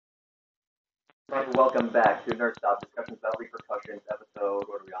And welcome back to Nerd Stop Discussions about Repercussions episode.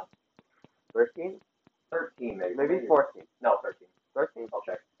 What are we on? 13? 13, maybe. Maybe 14. No, 13. 13? I'll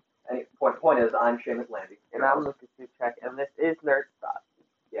check. Point is, I'm Seamus Landy. And I'm Lucas Suchek, and this is Nerd Stop.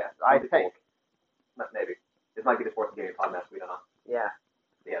 Yeah, I think. Maybe. This might be the fourth gaming podcast, we don't know. Yeah.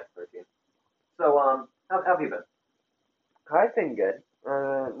 Yeah, 13. So, how have you been? I've been good.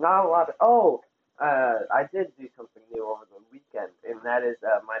 Not a lot of... I did do something new over the weekend, and that is,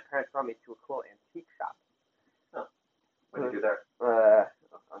 my parents brought me to a cool antique shop. Oh. What did you do there? I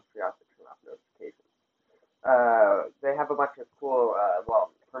forgot to turn off notifications. They have a bunch of cool,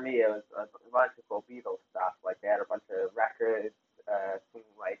 for me, it was a bunch of cool Beatles stuff. Like, they had a bunch of records, some,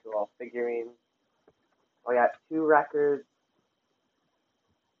 like, little figurines. I got 2 records.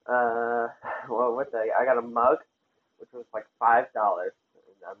 I got a mug, which was like $5, and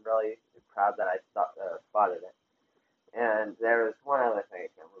I'm really proud that I spotted it. And there was one other thing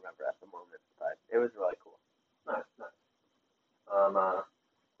I can't remember at the moment, but it was really cool. Nice.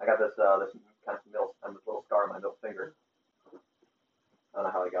 I got this kind of this little scar on my middle finger. I don't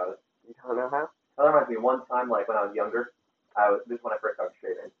know how I got it. You don't know how? Well, that reminds me, one time, like, when I was younger, this is when I first started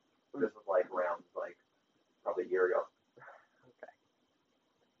shaving. This was, like, around, like, probably a year ago. Okay.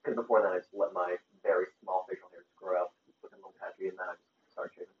 Because before then, I just let my very small facial hair just grow out, looking a little patchy, and then I just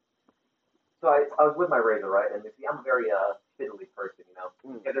started shaving. So I was with my razor, right? And you see, I'm a very fiddly person, you know.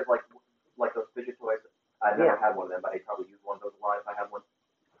 If there's like those fidget toys, I've never had one of them, but I'd probably use one of those a lot if I had one.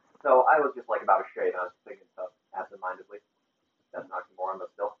 So I was just like about to shave, and I was thinking stuff absentmindedly. That's an oxymoron, but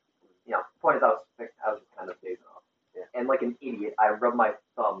still. You know, point is, I was just kind of dazing off. Yeah. And like an idiot, I rub my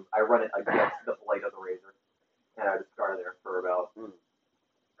thumb, I run it against the blade of the razor, and I just started there for about a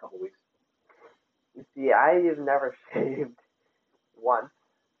couple weeks. You see, I've never shaved once.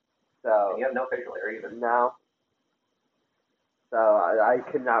 So, and you have no facial hair either. No. So I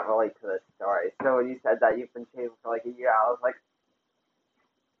could not relate to this story. So when you said that you've been shaving for like a year, I was like,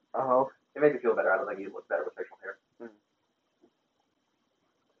 oh. It made me feel better. I don't think you look better with facial hair.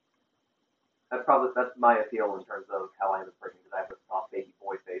 That's my appeal in terms of how I am as a person, because I have a soft baby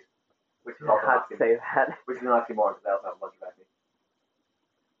boy face, which is also not say that. Which is an oxymoron because I also have a bunch of acne,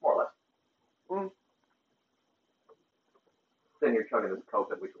 more or less. Then you're chugging this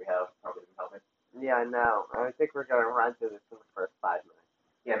COVID, which we have, probably isn't helping. Yeah, I know. I think we're gonna run through this in the first 5 minutes.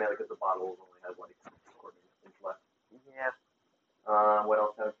 Yeah, mainly because the bottle only has like a quarter inch left. Yeah. What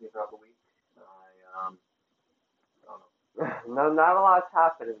else have you seen throughout the week? I don't know. No, not a lot's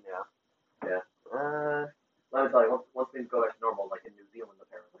happening now. Yeah. Let me tell you, once things go back to normal, like in New Zealand,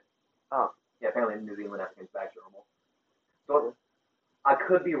 apparently. Oh. Yeah, apparently in New Zealand, everything's back to normal. So I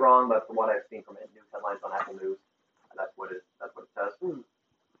could be wrong, but from what I've seen from news headlines on Apple News, that's what it says.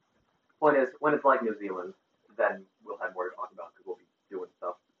 Point is, when it's like New Zealand, then we'll have more to talk about because we'll be doing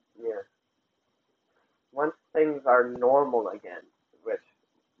stuff. Yeah. Once things are normal again, which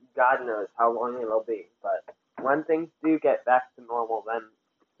God knows how long it'll be, but when things do get back to normal, then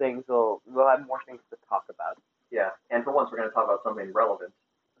we'll have more things to talk about. Yeah, and for once we're going to talk about something relevant,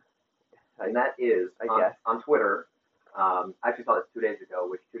 and that is on Twitter. I actually saw this 2 days ago,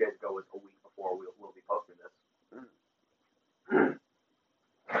 which 2 days ago was a week before we'll be posting this.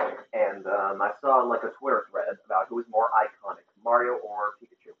 And I saw like a Twitter thread about who is more iconic, Mario or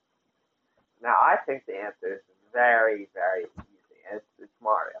Pikachu. Now I think the answer is very, very easy. It's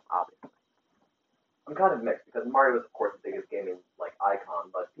Mario, obviously. I'm kind of mixed because Mario is of course the biggest gaming like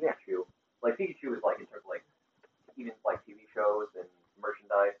icon, but Pikachu is like in terms of like even like TV shows and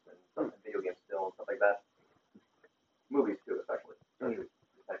merchandise and stuff and video games still and stuff like that. Movies too, especially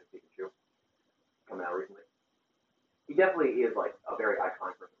Pikachu coming out recently. He definitely is like a very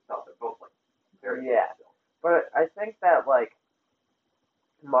iconic person himself. They're both like very good still. But I think that like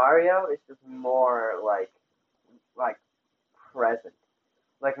Mario is just more like present.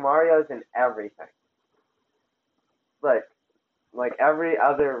 Like Mario's in everything. Like every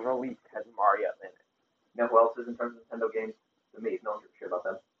other release has Mario in it. You know who else is in terms of Nintendo games? To me, no one gives a shit about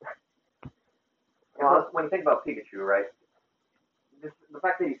them. Well, when you think about Pikachu, right? The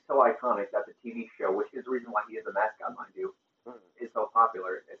fact that he's so iconic that the TV show, which is the reason why he is a mascot, mind you, is so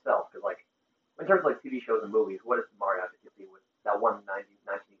popular itself. Because, like, in terms of like TV shows and movies, what does Mario have to compete with? That one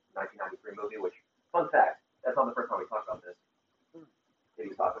 1993 movie, which, fun fact, that's not the first time we talked about this.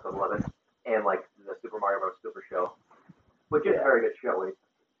 It was episode 11. And, like, the Super Mario Bros. Super Show, which is a very good show. It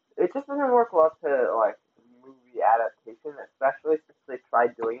just doesn't work well to, like, movie adaptation, especially since they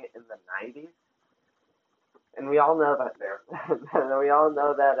tried doing it in the 90s. And we all know that that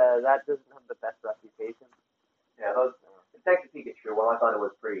doesn't have the best reputation. Yeah, Detective Pikachu, while I thought it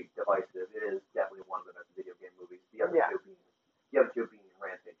was pretty divisive, it is definitely one of the best video game movies. The other two being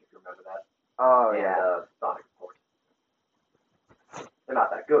Rampage, if you remember that. Oh and yeah. Sonic, of course. They're not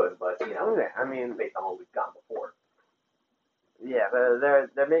that good, but Okay. I mean, based on what we've gotten before. yeah,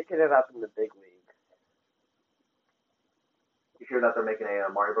 they're making it up in the big leagues. You sure that they're making a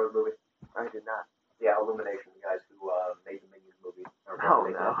Mario Bros. Movie? I did not. Yeah, Illumination, the guys who made the Minions movie. Oh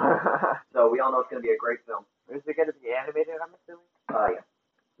no. So we all know it's going to be a great film. Is it going to be animated? I'm assuming. Yeah.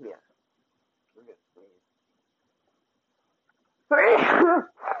 Yeah. I'm gonna sneeze.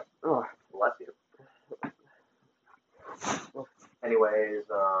 Oh. Bless you. Anyways,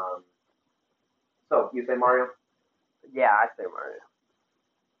 so you say Mario? Yeah, I say Mario.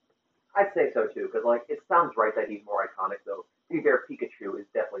 I'd say so too, because like it sounds right that he's more iconic, though. To be fair, Pikachu is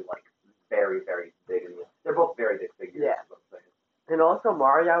definitely like very, very big. They're both very big figures. Yeah. Is what I'm saying. And also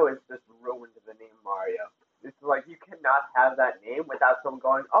Mario is just ruined the name Mario. It's like you cannot have that name without someone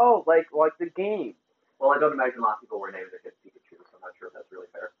going, oh, like the game. Well, I don't imagine a lot of people were naming their kids Pikachu, so I'm not sure if that's really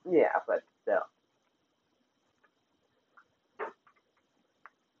fair. Yeah, but still.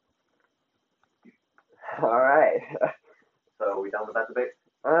 All right. So we done with that debate?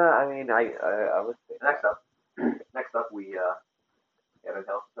 I mean, I would say. Next up, we have anything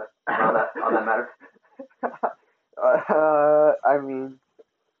else to say on that matter? I mean,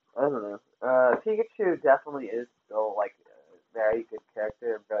 I don't know. Pikachu definitely is still like a very good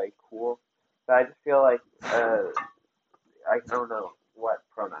character and very cool, but I just feel like I don't know what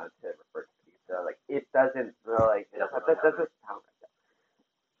pronoun to refer to Pikachu. Like it doesn't really. It doesn't That doesn't sound like that.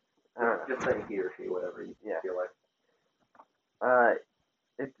 I don't know. Just say he or she, whatever you feel like.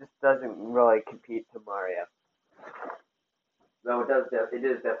 It just doesn't really compete to Mario. No, it does. It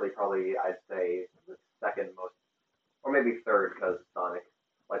is definitely probably I'd say the second most, or maybe third, because Sonic,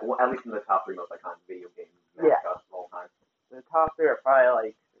 like at least in the top three most iconic video game mascots of all time. The top three are probably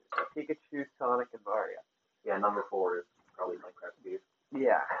like Pikachu, Sonic, and Mario. Yeah, number 4 is probably Minecraft Steve.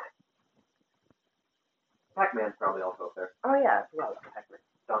 Yeah. Pac-Man's probably also up there. Oh yeah, I forgot about Pac-Man.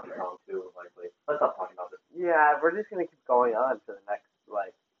 Donkey Kong too, likely. Let's stop talking about this. Yeah, we're just gonna keep going on for the next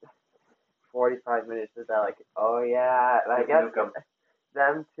like 45 minutes about like, oh yeah, and I guess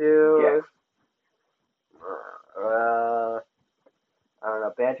them too. Yes. I don't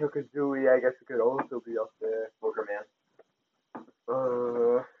know, Banjo Kazooie, I guess it could also be up there. Booger Man.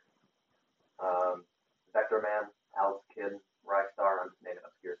 Uh, Vector Man, Alex Kidd, Rystar. I'm just naming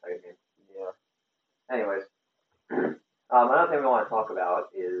obscure side names. yeah. Anyways, another thing we want to talk about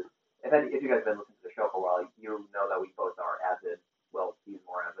is if you guys have been listening to the show for a while, you know that we both are avid. Well, he's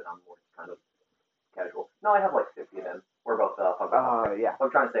more avid. I'm more kind of casual. No, I have like 50 of them. We're both Funko Pop fans. Yeah. What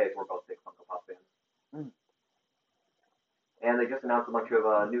I'm trying to say is we're both big Funko Pop fans. Mm. And they just announced a bunch of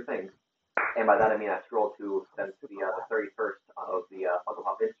new things. And by that I mean I scrolled to since the 31st of the Funko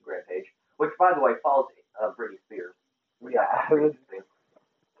Pop Instagram page, which by the way follows Britney Spears. Yeah.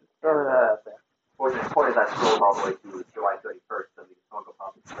 Fortunate point is I scrolled all the way to July 31st of the Funko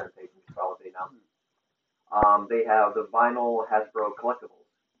Pop Instagram page and just saw what they announced. They have the vinyl Hasbro collectibles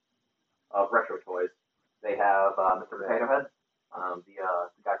of retro toys. They have Mr. Potato Head, the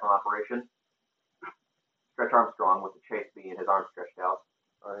guy from Operation, Stretch Armstrong with the chase being his arm stretched out.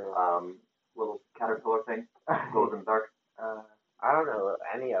 Little caterpillar thing, glows in the dark. I don't know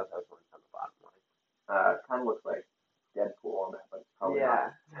any of those ones on the bottom line. Kind of looks like Deadpool on that, but it's probably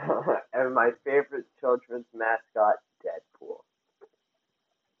not. And my favorite children's mascot, Deadpool.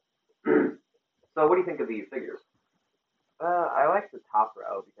 So what do you think of these figures? I like the top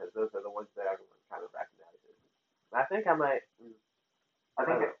row because those are the ones that everyone kind of recognizes. I think I might.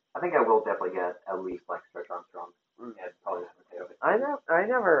 I think I will definitely get at least like Stretch Armstrong and probably Mr. Potato Head. I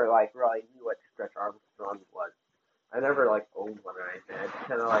never like really knew what Stretch Armstrong was. I never like owned one or anything. I just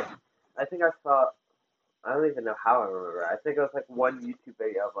kind of like. I think I saw. I don't even know how I remember. I think it was like one YouTube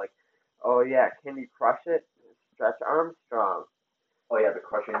video of like, oh yeah, can you crush it? Stretch Armstrong. Oh yeah, the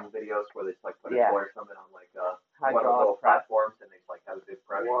crushing videos where they just like put a toy or something on like one of those little platforms and they like have a big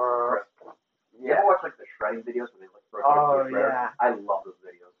press. You ever watch like the shredding videos where they like throw toys to shred? I love those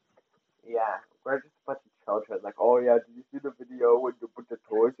videos. Yeah, we're just a bunch of children. Like, oh yeah, did you see the video when you put the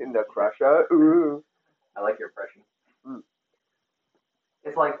toys in the crusher? Ooh. I like your impression.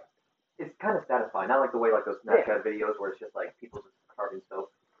 It's like it's kind of satisfying, not like the way like those Snapchat videos where it's just like people just carving stuff.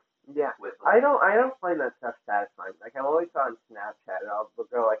 Yeah, with, I don't find that stuff satisfying. Like I'm always on Snapchat and I'll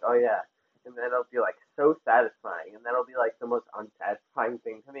go like, oh yeah, and then it'll be like so satisfying, and then it'll be like the most unsatisfying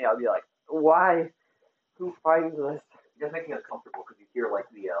thing to me. I'll be like, why? Who finds this? It just makes me uncomfortable because you hear like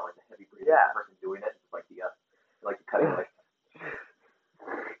the heavy breathing of the person doing it, it's like the cutting like.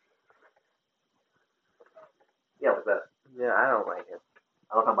 Yeah, like that. Yeah, I don't like it.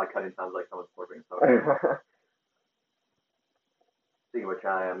 I love how my cutting sounds like someone's slurping stuff. Speaking of which,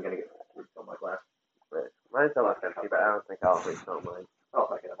 I'm gonna get Refill my glass. Mine's almost empty, but I don't think I'll refill mine. Oh,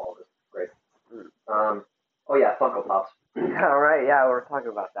 if I can have all this. Great. Mm. Oh yeah, Funko Pops. All right, yeah, we're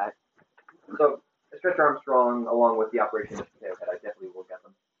talking about that. So, Stretch Armstrong, along with the Operation Mr. Potato Head, I definitely will get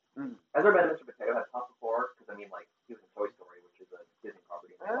them. Mm. Has there been a Mr. Potato Head Pop before? Because I mean, like, he was in Toy Story, which is a Disney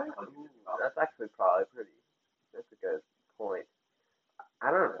property. And they have, like, hundreds of Disney Pops. That's actually probably pretty. That's a good point.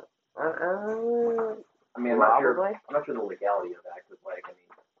 I don't know. I mean, I'm not sure Probably. the legality of that, because, like, I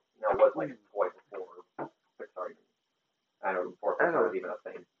mean, it was like a toy before Pixar even. I don't know, before Pixar was even a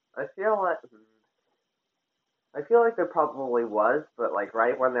thing. I feel like there probably was, but like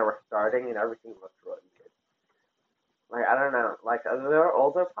right when they were starting and everything looked really good. Like I don't know, like their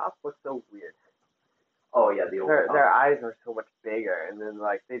older pops look so weird. Oh yeah, the older their eyes are so much bigger, and then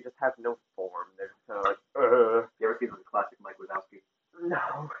like they just have no form. They're just kind of like. You ever seen the classic Mike Wazowski?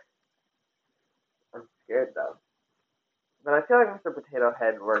 No. I'm scared though. But I feel like Mr. Potato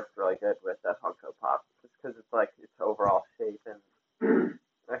Head works really good with that Funko Pop, just because it's like its overall shape and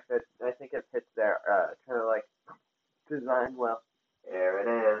I think it fits their kind of like design well. There it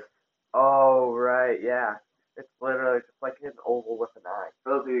is. Oh right, yeah. It's literally just like an oval with an eye.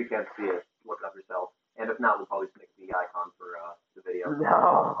 For those of you who can't see it, look it up yourself. And if not, we'll probably stick the icon for the video.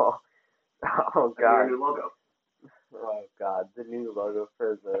 No. Oh god. Your new logo. Oh god, the new logo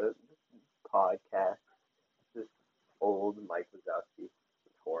for the podcast. This old Mike Wazowski.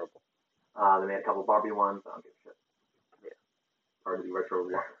 It's horrible. They made a couple Barbie ones. I don't give a shit. Yeah. Part of the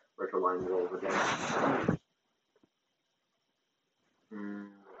retro line rolls again.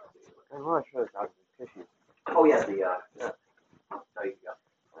 I'm not sure it's out of tissues. Oh yeah, the yeah. Oh, you go.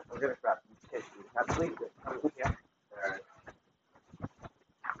 I'm gonna grab some tissues. At least it's yeah. Alright.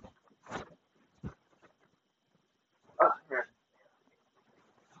 Oh, here.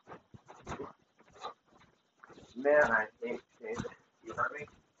 Man, I hate changes. You heard me?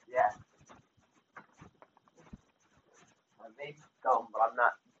 Yeah. I may be dumb, but I'm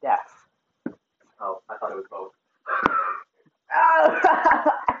not deaf. Oh, I thought it was both.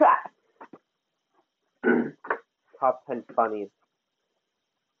 Top 10 funnies.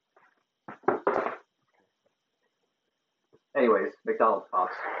 Anyways, McDonald's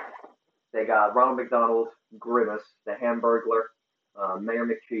Pops. They got Ronald McDonald, Grimace, the Hamburglar, Mayor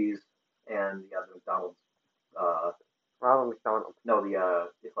McCheese, and the McDonald's. Ronald McDonald. No,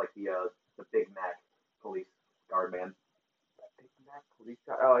 it's like the Big Mac police guard man. Big Mac police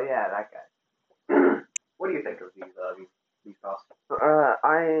guard? Oh yeah, that guy. What do you think of these Pops?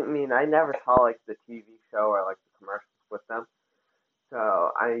 I mean, I never saw like the TV show or like the commercials with them,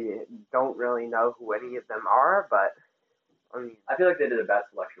 so I don't really know who any of them are. But I mean, I feel like they did a bad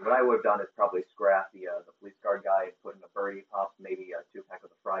selection. What I would have done is probably scrap the police guard guy and put in a Birdie Pops, maybe a 2-pack of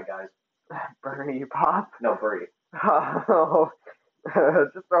the Fry Guys. Bernie Pop? No, Birdie. Oh,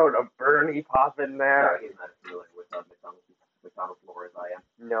 just throwing a Bernie Pop in there. Sorry, he's not familiar with McDonald's lore as I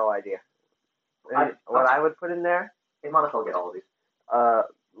am. No idea. What I would put in there? Hey, Monica, I'll get all of these.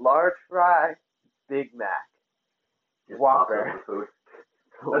 Large fry, Big Mac, Just Whopper. Food.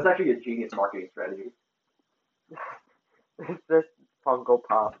 That's actually a genius marketing strategy. It's just Funko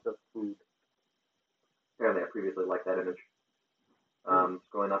Pops of food. Apparently, I previously liked that image.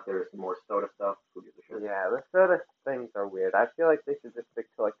 Going up, there's some more soda stuff. Who gives a shit? Yeah, the soda things are weird. I feel like they should just stick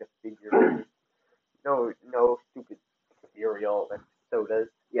to like a figure. No stupid cereal and sodas.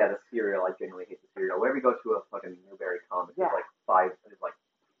 Yeah, the cereal. I genuinely hate the cereal. Whenever you go to a fucking Newberry Comics, Yeah. It's like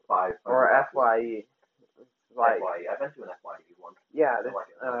five. Or FYE. Like, FYE. I've been to an FYE one. yeah, I there's like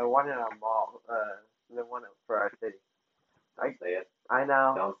it. one in a mall. The one for our city. Don't say it. I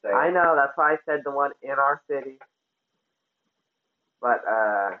know. Don't say it. I know. That's why I said the one in our city. But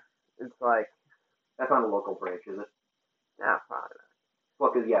it's like. That's not a local branch, is it? Nah, probably not.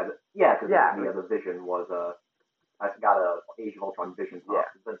 Well, because the Vision was I got a Age of Ultron Vision Pop. Yeah.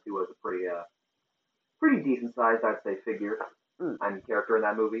 Since he was a pretty decent sized, I'd say, figure and character in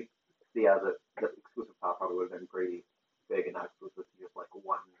that movie. The exclusive Pop probably would have been pretty big and not exclusive to just like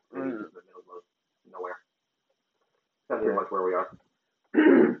one city in the middle of nowhere. That's pretty much where we are.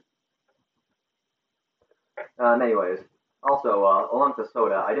 Anyways, also along with the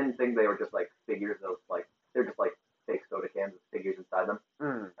soda, I didn't think they were just like figures of like they're just like fake soda cans with figures inside them.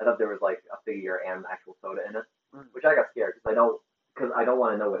 I thought there was like a figure and actual soda in it, which I got scared because I don't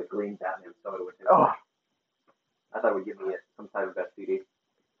want to know what a green Batman soda would do. Oh. I thought it would give me some type of STD.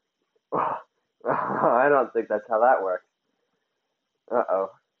 I don't think that's how that works.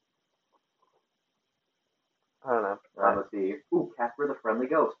 Uh-oh. I don't know. Let's see. Ooh, Casper the Friendly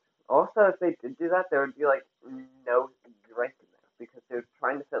Ghost. Also, if they did do that, there would be like no drink in there because they're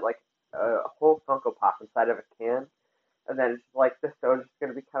trying to fit like a whole Funko Pop inside of a can, and then it's like the soda's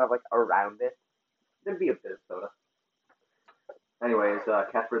gonna be kind of like around it. There'd be a bit of soda. Anyways,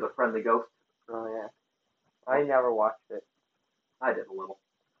 Casper the Friendly Ghost. Oh yeah, I never watched it. I did a little.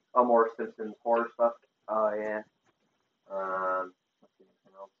 Oh, more Simpsons horror stuff. Oh yeah, Let's see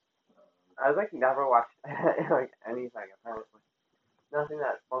anything else. I was like never watched like anything apparently. Nothing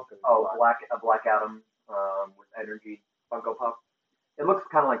that Funko. A Black Adam with energy Funko Pop. It looks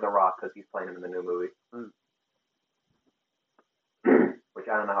kind of like The Rock because he's playing him in the new movie. Mm. Which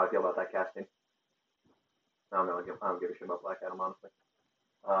I don't know how I feel about that casting. I don't know. I don't give a shit about Black Adam, honestly.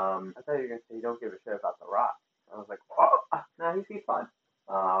 I thought you were gonna say you don't give a shit about The Rock. I was like, oh, No, he's fine.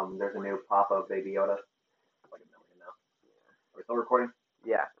 There's a new Papa Baby Yoda. Like a million now. Are we still recording?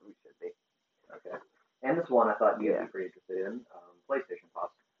 yeah, we should be. Okay. And this one I thought you'd Yeah. be pretty interested in. PlayStation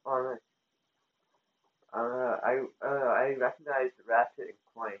Pops. All right. I recognize Ratchet and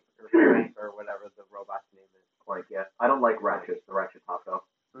Clank or whatever the robot's name is. Clank, yeah. I don't like Ratchet. The Ratchet Pop though.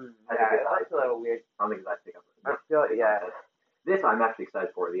 I think Yeah, that's a little weird. I don't think it's that big of I feel yeah. This I'm actually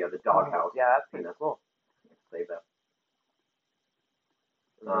excited for. The Doghouse. Yeah, that's pretty cool. Save that.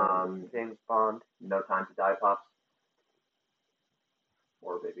 James Bond. No Time to Die Pops.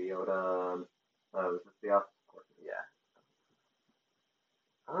 Or Baby Yoda. Was this the Office? Of course. Yeah.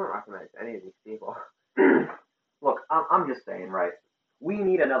 I don't recognize any of these people. Look, I'm just saying, right? We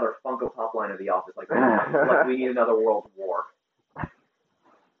need another Funko Pop line of The Office, like we need another World War.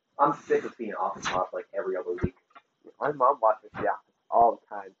 I'm sick of seeing Office Pops like every other week. My mom watches The Office all the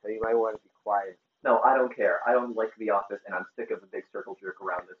time, so you might want to be quiet. No, I don't care. I don't like The Office, and I'm sick of the big circle jerk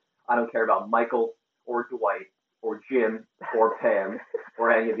around us. I don't care about Michael or Dwight or Jim or Pam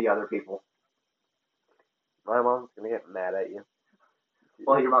or any of the other people. My mom's gonna get mad at you.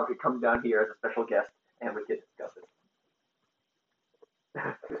 Well, your mom could come down here as a special guest, and we could discuss it.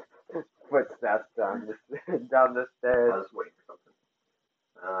 Footsteps down the stairs. I was waiting for something.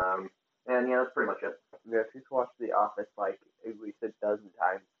 And yeah, that's pretty much it. Yeah, she's watched The Office like at least a dozen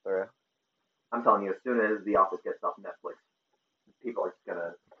times through. I'm telling you, as soon as The Office gets off Netflix,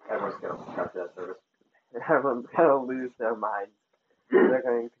 everyone's gonna subscribe to that service. Everyone's gonna lose their minds. They're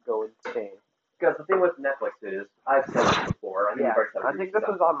going to go insane. Because the thing with Netflix is, I've said it before. I think this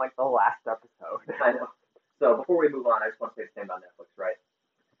was on like the last episode. I know. So before we move on, I just want to say the same about Netflix, right?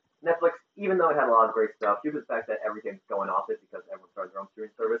 Netflix, even though it had a lot of great stuff, due to the fact that everything's going off it because everyone started their own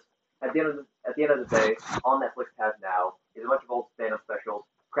streaming service, at the end of the day, all Netflix has now is a bunch of old stand-up specials,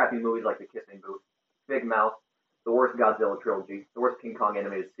 crappy movies like The Kissing Booth, Big Mouth, the worst Godzilla trilogy, the worst King Kong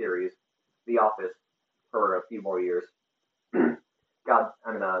animated series, The Office, for a few more years. What was I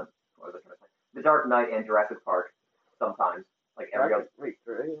trying to say? The Dark Knight and Jurassic Park, sometimes, like every other. Wait,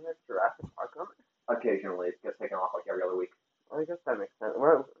 really? There's Jurassic Park on it? Occasionally, it gets taken off like every other week. Well, I guess that makes sense.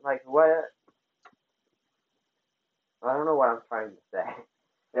 What? I don't know what I'm trying to say.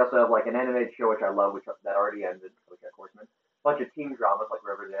 They also have like an animated show which I love, that already ended, BoJack Horseman. Bunch of teen dramas like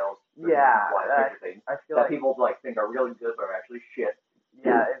Riverdale. Yeah, I feel that like people like think are really good but are actually shit.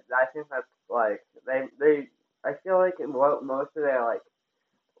 yeah, I think that's like they. I feel like in most of their like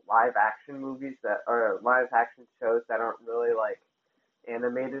live action movies or live action shows that aren't really like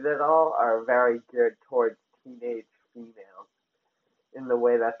animated at all are very geared towards teenage females in the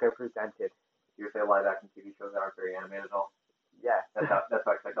way that they're presented. You say live action TV shows that aren't very animated at all? Yeah. That's how I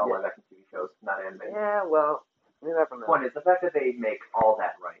expect all live action TV shows, not animated. Yeah, well, you never know. Point is, the fact that they make all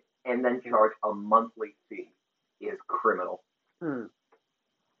that right and then charge a monthly fee is criminal.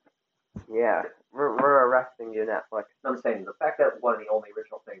 Yeah, we're arresting you, Netflix. I'm saying the fact that one of the only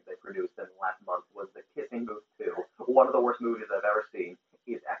original things they produced in the last month was The Kissing Booth 2, one of the worst movies I've ever seen,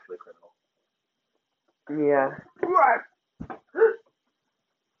 is actually criminal. Yeah.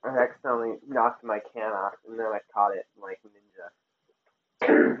 I accidentally knocked my can off, and then I caught it like ninja. the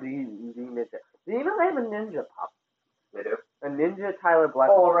ninja. Do you know they have a ninja pop? They do? A ninja Tyler Black.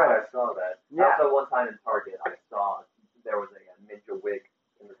 Oh, right, I saw that. Yeah. Also, one time in Target, I saw there was a ninja wig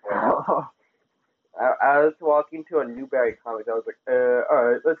in the toilet. I was walking to a Newberry Comics. I was like,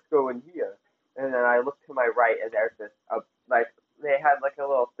 alright, let's go in here. And then I looked to my right, and there's this, they had like a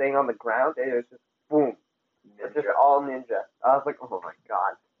little thing on the ground, and it was just boom. It's just all ninja. I was like, oh my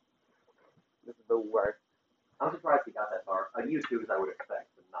god. This is the worst. I'm surprised he got that far. YouTube, I would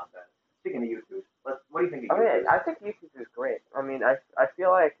expect, but not that. Speaking of YouTube, what do you think of I mean, YouTube? I think YouTube is great. I mean, I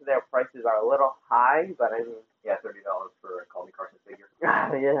feel like their prices are a little high, but I mean... Yeah, $30 for a Call Me Carson figure.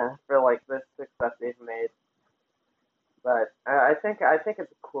 Yeah, for like the success they've made. But I think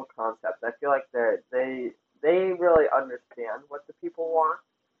it's a cool concept. I feel like they really understand what the people want.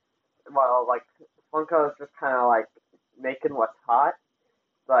 While like Funko is just kind of like making what's hot.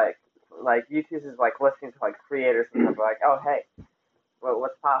 Like like YouTube is like listening to like creators and stuff like, oh hey,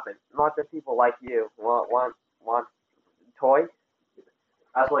 what's poppin'? Lots of people like you want toy.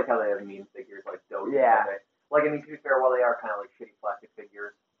 I also like how they have meme figures like Doge. Yeah. Like, I mean, to be fair, while they are kind of like shitty plastic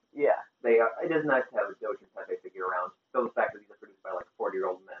figures, Yeah. they are. It is nice to have a Doge and Pepe figure around. So the fact that these are produced by like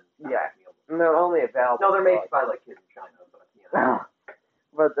 40-year-old men. Yeah. And they're only available. No, they're made by like kids in China, but you know.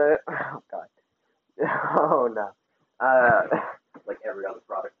 But oh god. Oh no. Like every other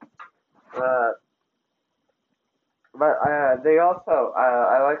product. But they also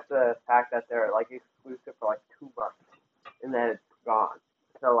I like the fact that they're like exclusive for like 2 months and then it's gone.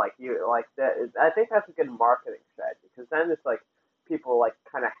 So like you like that. I think that's a good marketing strategy because then it's like people like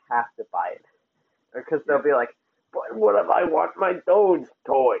kind of have to buy it because they'll be like, but what if I want my Doge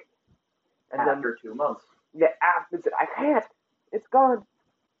toy? And after 2 months. Yeah, after I can't. It's gone.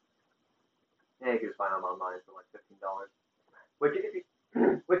 Yeah, you can just find them online for like $15.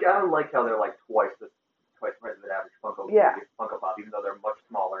 Which I don't like how they're like twice the price of the average Funko Pop, even though they're much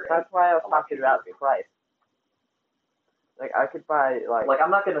smaller. That's why I was talking about the price. Like I could buy like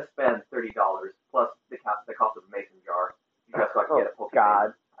I'm not gonna spend $30 plus the cost of a mason jar just so I can get a Pokemon.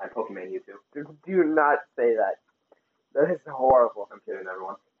 God. And Pokemon YouTube. Do not say that. That is horrible. I'm kidding,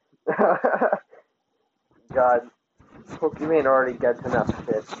 everyone. God, Pokemon already gets enough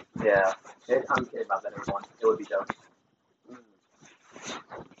shit. Yeah, I'm kidding about that, everyone. It would be dope.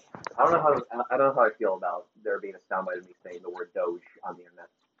 I don't know how I feel about there being a soundbite of me saying the word Doge on the internet.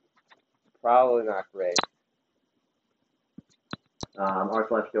 Probably not great.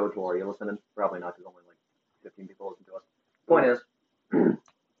 r/Doge War, you listening? Probably not, because only like 15 people listen to us. Point is, I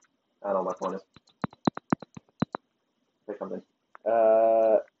don't know what my point is. Say something.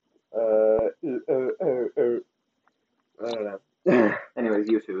 I don't know. Anyways,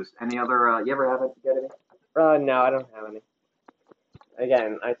 YouTubes. Any other, you ever have it? Get any? No, I don't have any.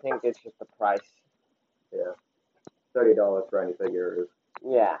 Again, I think it's just the price. Yeah. $30 for any figure is.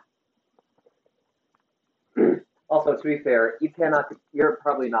 Yeah. Also, to be fair, you're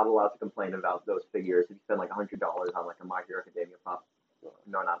probably not allowed to complain about those figures if you spend like $100 on like a My Hero Academia pop.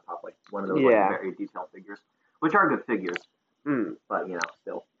 No, not pop, like one of those like, very detailed figures, which are good figures. But, you know,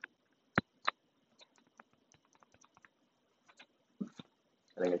 still.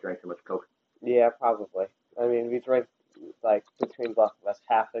 I think I drank too much Coke. Yeah, probably. I mean, we drank, like, between both of us,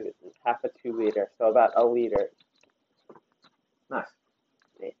 half a 2 liter, so about a liter. Nice.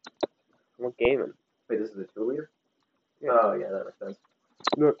 Yeah. We're gaming. Wait, this is a 2 liter? Yeah. Oh, yeah, that makes sense.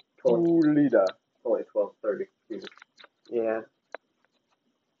 No, 2 liter. Only 12:30. Jesus. Yeah.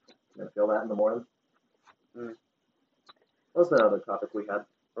 Gonna feel that in the morning? What's the other topic we had?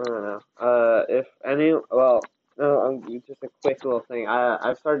 I don't know. Just a quick little thing.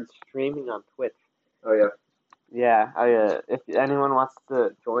 I've started streaming on Twitch. Oh, yeah. Yeah, if anyone wants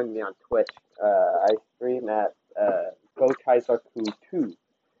to join me on Twitch, I stream at Bowties Are Cool 2.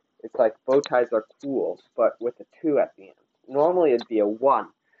 It's like Bowties Are Cool, but with a 2 at the end. Normally it'd be a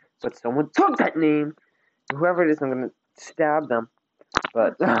 1, but someone took that name. Whoever it is, I'm gonna stab them.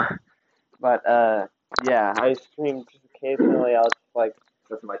 But yeah, I stream just occasionally. I'll just like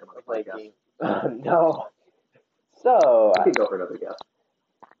That's my play podcast. games. No. So You can go for another guess.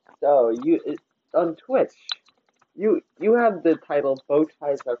 So on Twitch, you have the title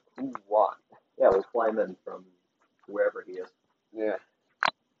Bowties Are Cool 1. Yeah, we'll fly him in from wherever he is. Yeah.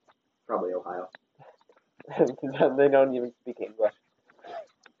 Probably Ohio. They don't even speak English.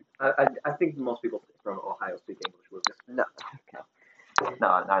 I think most people from Ohio speak English, Lucas. No. No,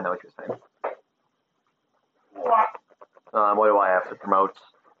 I know what you're saying. What do I have to promote?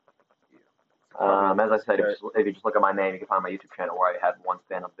 As I said, if you just look at my name, you can find my YouTube channel where I had one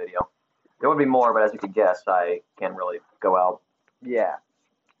stand-up video. There would be more, but as you can guess, I can't really go out. Yeah.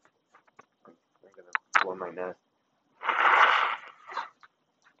 I'm gonna blow my nose.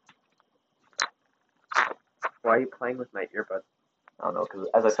 Why are you playing with my earbuds? I don't know, because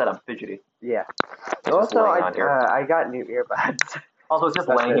as I said, I'm fidgety. Yeah. Also, I got new earbuds. Also, it's just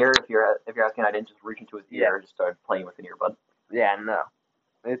laying here. If you're asking, I didn't just reach into his ear and just started playing with an earbud. Yeah, no.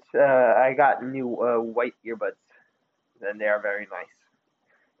 It's I got new white earbuds, and they are very nice.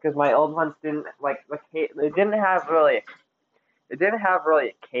 Because my old ones didn't it didn't have really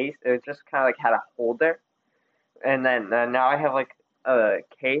a case. It just kind of like had a holder, and then now I have like a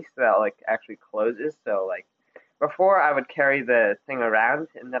case that like actually closes. So like before I would carry the thing around,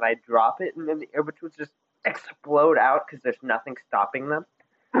 and then I drop it, and then the earbuds would just explode out because there's nothing stopping them.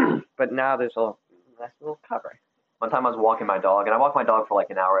 But now there's a nice little cover. One time I was walking my dog, and I walked my dog for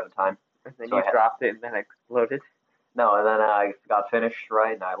like an hour at a time. And then you dropped it, and then it exploded. No, and then I got finished,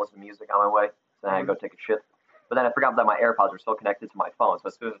 right, and I listened to music on my way. So then I had to go take a shit. But then I forgot that my AirPods were still connected to my phone. So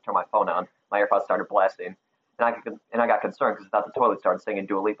as soon as I turned my phone on, my AirPods started blasting, and I got concerned because I thought the toilet started singing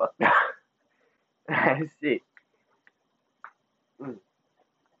Dua Lipa. I see. I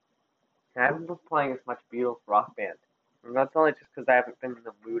haven't been playing as much Beatles Rock Band. And that's only just because I haven't been in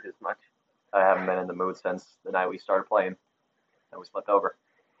the mood as much. I haven't been in the mood since the night we started playing, and we slept over.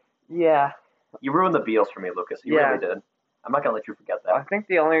 Yeah. You ruined the Beatles for me, Lucas. You really did. I'm not gonna let you forget that. I think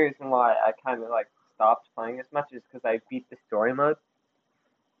the only reason why I kind of like stopped playing as much is because I beat the story mode.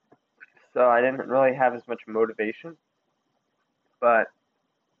 So I didn't really have as much motivation. But,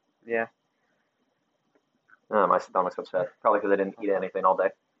 yeah. Oh, my stomach's upset. Probably because I didn't eat anything all day.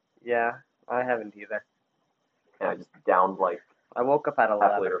 Yeah, I haven't either. And I just downed like I woke up at half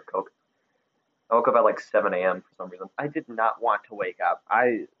 11. a liter of Coke. I woke up at like 7 a.m. for some reason. I did not want to wake up.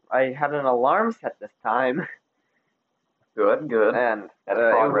 I had an alarm set this time. Good, good. And That's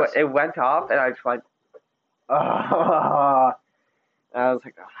progress. it went off, and I just went, oh. And I was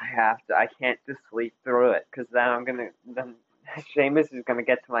like, oh, I can't just sleep through it, because then Seamus is gonna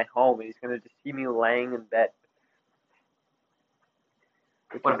get to my home, and he's gonna just see me laying in bed.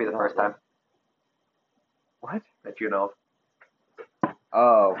 Wouldn't be the first time. What? That you know of.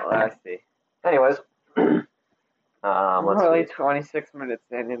 Oh, well, I see. Anyways, We're let's only see. 26 minutes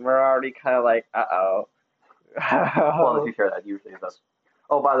in, and we're already kind of like, uh-oh. Well, if you share that, usually it does.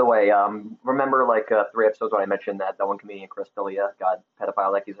 Oh, by the way, remember like 3 episodes when I mentioned that one comedian, Chris D'Elia, got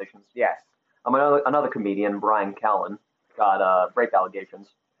pedophile accusations? Yes. Another comedian, Brian Callen, got rape allegations.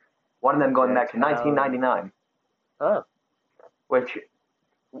 One of them going back to 1999. Oh. Which,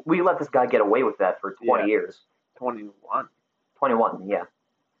 we let this guy get away with that for 20 years. 21. 21, yeah.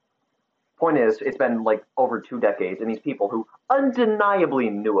 Point is, it's been like over 2 decades, and these people who undeniably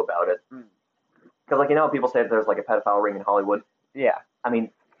knew about it. Because, like, you know, people say that there's like a pedophile ring in Hollywood. Yeah. I mean,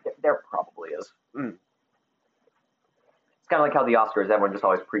 there probably is. Mm. It's kind of like how the Oscars, everyone just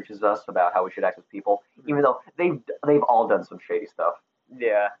always preaches us about how we should act as people, even though they've all done some shady stuff.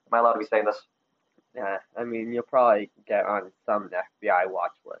 Yeah. Am I allowed to be saying this? Yeah. I mean, you'll probably get on some FBI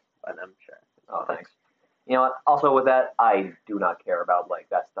watch list, but I'm sure. Oh, thanks. You know what? Also, with that, I do not care about like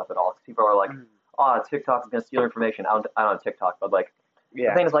that stuff at all. People are like, "Oh, TikTok is gonna steal information." I don't have TikTok, but like, the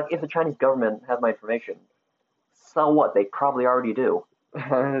thing is, like, if the Chinese government has my information, so what? They probably already do.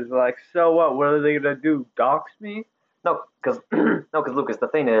 It's like, so what? What are they gonna do? Dox me? No, because Lucas, the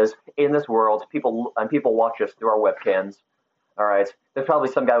thing is, in this world, people watch us through our webcams. All right, there's probably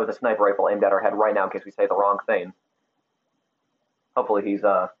some guy with a sniper rifle aimed at our head right now in case we say the wrong thing. Hopefully he's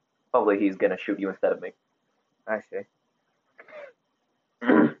gonna shoot you instead of me. I see.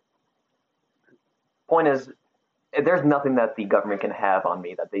 Point is, there's nothing that the government can have on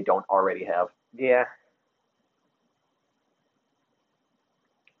me that they don't already have. Yeah.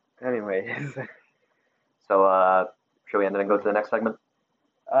 Anyways. So, should we end it and go to the next segment?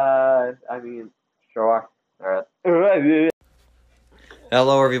 I mean, sure. All right.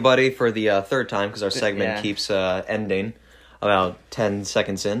 Hello, everybody, for the third time, because our segment keeps ending about 10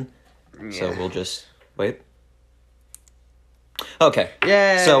 seconds in. Yeah. So we'll just wait. Okay.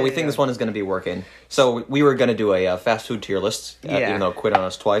 Yeah. So we think this one is going to be working. So we were going to do a fast food tier list, even though it quit on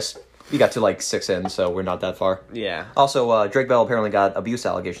us twice. We got to like 6 in, so we're not that far. Yeah. Also, Drake Bell apparently got abuse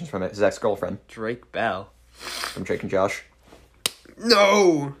allegations from his ex-girlfriend. Drake Bell. From Drake and Josh.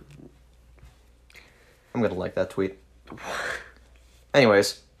 No! I'm going to like that tweet.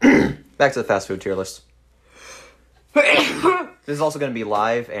 Anyways, back to the fast food tier list. This is also going to be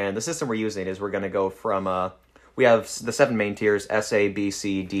live, and the system we're using is we're going to go from, we have the 7 main tiers, S, A, B,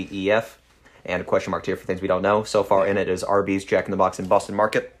 C, D, E, F, and a question mark tier for things we don't know. So far in it is Arby's, Jack in the Box, and Boston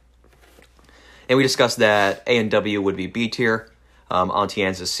Market. And we discussed that A and W would be B tier, Auntie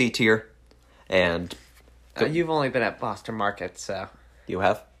Anne's is C tier, and... You've only been at Boston Market, so... You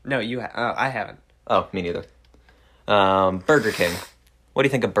have? No, I haven't. Oh, me neither. Burger King. What do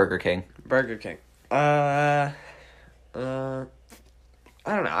you think of Burger King? Burger King. I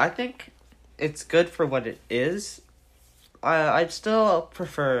don't know. I think it's good for what it is. I'd still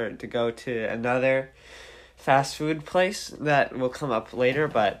prefer to go to another fast food place that will come up later,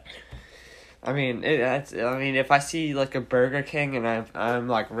 but I mean, if I see like a Burger King and I'm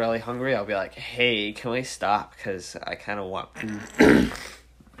like really hungry, I'll be like, "Hey, can we stop? Because I kind of want food."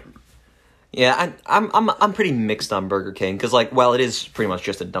 Yeah, I'm pretty mixed on Burger King because like while it is pretty much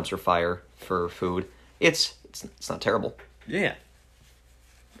just a dumpster fire for food, it's not terrible. Yeah,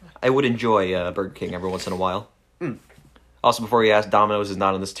 I would enjoy Burger King every once in a while. Mm. Also, before you ask, Domino's is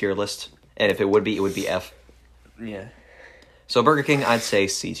not on this tier list, and if it would be F. Yeah. So Burger King, I'd say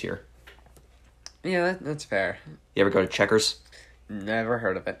C tier. Yeah, that's fair. You ever go to Checkers? Never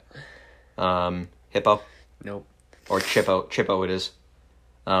heard of it. Hippo? Nope. Or Chippo it is.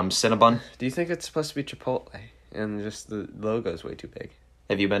 Cinnabon. Do you think it's supposed to be Chipotle and just the logo's way too big?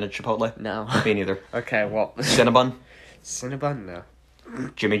 Have you been to Chipotle? No. Me neither. Okay, well. Cinnabon. Cinnabon? No.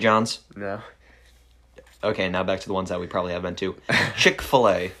 Jimmy John's. No. Okay, now back to the ones that we probably have been to.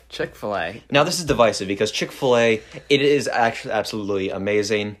 Chick-fil-A. Chick-fil-A. Now this is divisive because Chick-fil-A, it is actually absolutely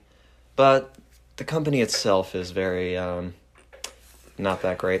amazing, but the company itself is very not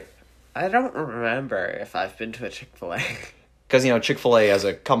that great. I don't remember if I've been to a Chick-fil-A. Because Chick-fil-A as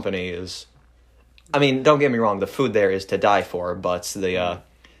a company is, I mean, don't get me wrong, the food there is to die for, but the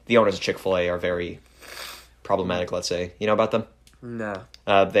owners of Chick-fil-A are very problematic. Let's say, you know about them? No.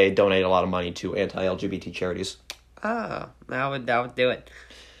 They donate a lot of money to anti-LGBT charities. Oh, that would do it.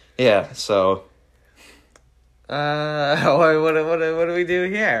 Yeah, so what do we do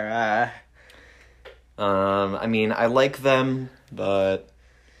here? I mean, I like them, but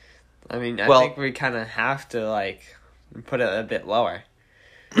I Well- think we kind of have to put it a bit lower.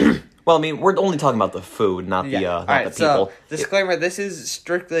 well, I mean, we're only talking about the food, not the All not right, the people. so disclaimer: this is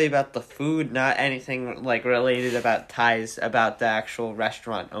strictly about the food, not anything related about ties about the actual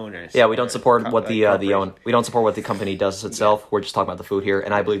restaurant owners. Yeah, we don't or support what the corporation. we don't support what the company does itself. We're just talking about the food here,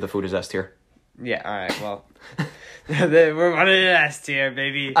 and I believe the food is S tier. Yeah. All right. Well, we're running an S tier,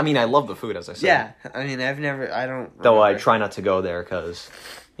 baby. I mean, I love the food, as I said. Yeah. I mean, I don't. Though I remember. try not to go there because,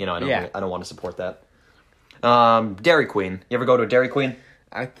 I don't Yeah. I don't want to support that. Dairy Queen. You ever go to a Dairy Queen?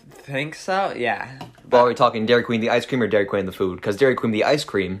 I think so. Yeah. Well, are we talking Dairy Queen the ice cream or Dairy Queen the food? Because Dairy Queen the ice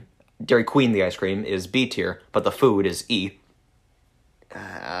cream is B tier, but the food is E.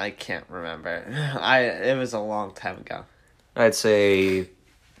 I can't remember. It was a long time ago. I'd say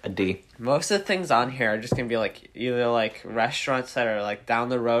a D. Most of the things on here are just gonna be either restaurants that are down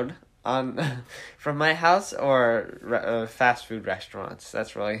the road on from my house or fast food restaurants.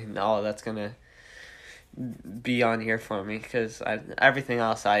 That's really all that's gonna be on here for me because everything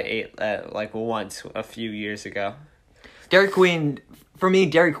else I ate once a few years ago. Dairy Queen, for me,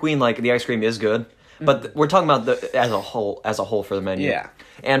 Dairy Queen, the ice cream is good, but we're talking about as a whole for the menu. Yeah.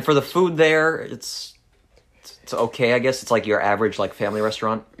 And for the food there, it's okay, I guess. It's your average family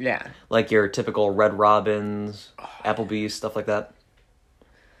restaurant, Yeah. your typical Red Robins, Applebee's, stuff like that.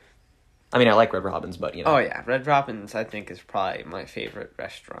 I mean, I like Red Robins, but Oh yeah, Red Robin's I think is probably my favorite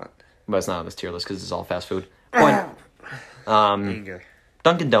restaurant. but it's not on this tier list because it's all fast food. Point. Anger.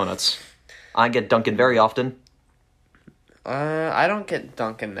 Dunkin' Donuts. I get Dunkin' very often. I don't get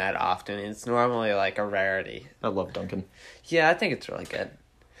Dunkin' that often. It's normally a rarity. I love Dunkin'. Yeah, I think it's really good.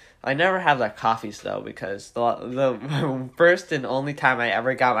 I never have their coffees though because the first and only time I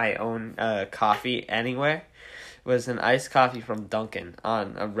ever got my own coffee anywhere was an iced coffee from Dunkin'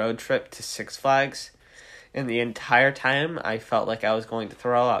 on a road trip to Six Flags. And the entire time I felt like I was going to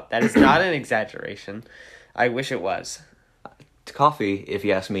throw up. That is not an exaggeration. I wish it was. Coffee, if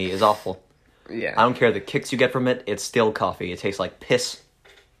you ask me, is awful. Yeah. I don't care the kicks you get from it. It's still coffee. It tastes like piss.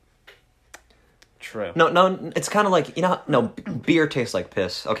 True. No, it's kind of no, beer tastes like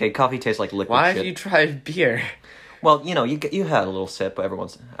piss. Okay, coffee tastes like liquid Why shit. have you tried beer? Well, you had a little sip every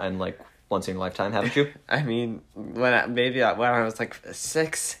once in your lifetime, haven't you? I mean, when I was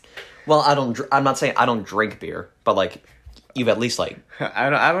 6. Well, I'm not saying I don't drink beer, but you've at least I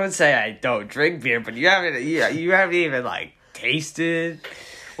don't say I don't drink beer, but you haven't even tasted.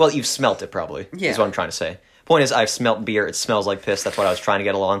 well, you've smelt it probably. Yeah. Is what I'm trying to say. Point is, I've smelt beer. It smells like piss. That's what I was trying to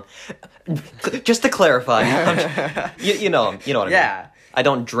get along. Just to clarify, you know what I mean. Yeah. I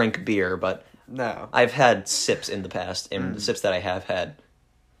don't drink beer, but No. I've had sips in the past, and the sips that I have had.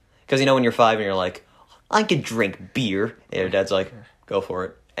 Because when you're 5 and you're like, I could drink beer, and your dad's like, go for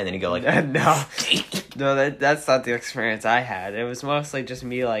it. And then you go No, that's not the experience I had. It was mostly just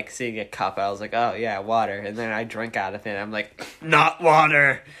me seeing a cup. I was like, oh yeah, water, and then I drink out of it. And I'm like, not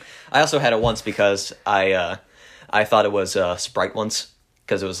water. I also had it once because I thought it was Sprite once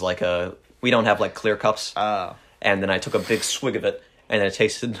because it was we don't have clear cups. Oh. And then I took a big swig of it and then it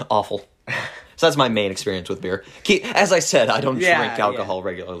tasted awful. So that's my main experience with beer. As I said, I don't drink alcohol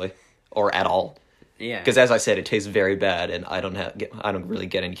regularly or at all. Yeah. Because as I said, it tastes very bad and I don't really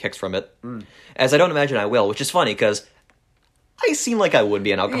get any kicks from it. As I don't imagine I will, which is funny because I seem like I would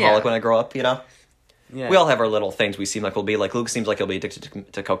be an alcoholic when I grow up, Yeah. We all have our little things we seem like we'll be. Luke seems like he'll be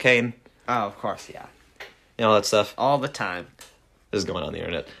addicted to cocaine. Oh, of course, yeah. All that stuff. All the time. This is going on the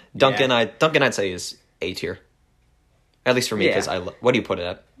internet. Dunkin' I'd say is A tier. At least for me, because what do you put it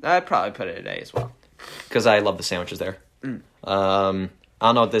at? I'd probably put it at A as well. Because I love the sandwiches there. I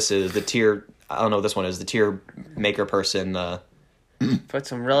don't know what this is. The tier... I don't know what this one is. The tier maker person... Put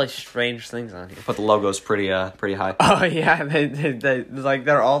some really strange things on here. But the logo's pretty high. Oh yeah,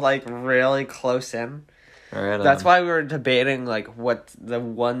 they're all really close in. All right. That's why we were debating like what the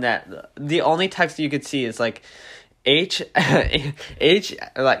one that the only text you could see is like H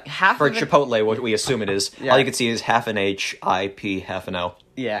like half For of it, Chipotle, what we assume it is, Yeah. all you can see is half an H, I, P, half an O.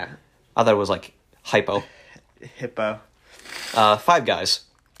 yeah, I thought it was like hypo. hippo. Five Guys.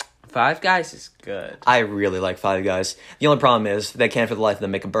 Five Guys is good. I really like Five Guys. The only problem is they can't for the life of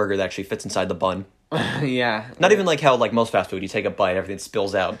them make a burger that actually fits inside the bun. Yeah, Not even like how like most fast food, you take a bite, everything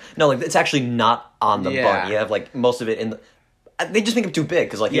spills out. No, like it's actually not on the Yeah. bun. You have like most of it in the. They just make them too big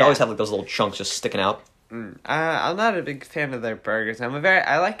because like you Yeah. always have like those little chunks just sticking out. I'm not a big fan of their burgers. I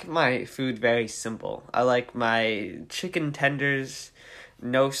like my food very simple. I like my chicken tenders,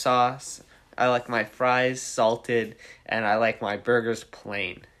 no sauce. I like my fries salted, and I like my burgers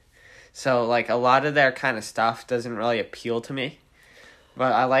plain. So like a lot of their kind of stuff doesn't really appeal to me,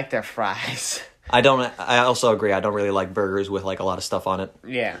 but I like their fries. I also agree. I don't really like burgers with like a lot of stuff on it.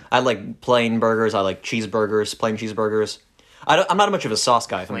 Yeah. I like plain burgers. I like cheeseburgers, plain cheeseburgers. I'm not much of a sauce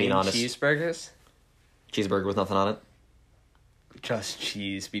guy, if I'm being Plain honest. cheeseburgers? Cheeseburger with nothing on it. Just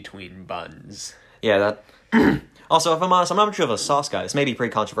cheese between buns. Yeah, that. Also, if I'm honest, I'm not much of a sauce guy. This may be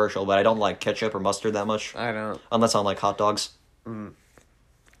pretty controversial, but I don't like ketchup or mustard that much, I don't. unless on like hot dogs.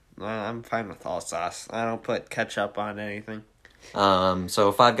 I'm fine with all sauce. I don't put ketchup on anything.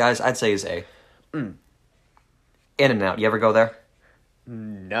 So Five Guys, I'd say is A. In-N-Out, you ever go there?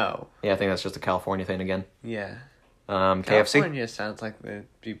 No. Yeah, I think that's just a California thing again. Yeah. KFC California sounds like it'd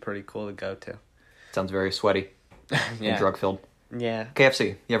be pretty cool to go to. sounds very sweaty Yeah. and drug filled. Yeah.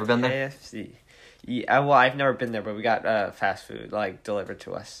 KFC, you ever been there? KFC. Yeah, well, I've never been there, but we got fast food like delivered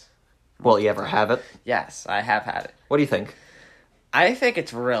to us. Well, you ever have it? Yes, I have had it. What do you think? I think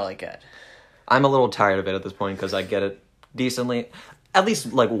it's really good. I'm a little tired of it at this point because I get it decently. At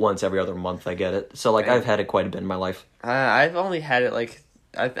least like once every other month I get it. So like Right. I've had it quite a bit in my life. I've only had it like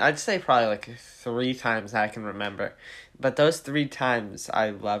I'd say probably like 3 times I can remember, but those 3 times I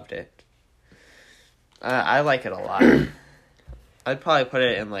loved it. I like it a lot. I'd probably put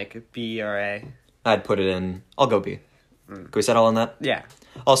it in like B or A. I'd put it in. I'll go B. Can we settle on that? Yeah.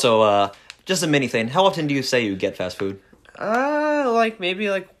 Also, just a mini thing. How often do you say you get fast food? Like maybe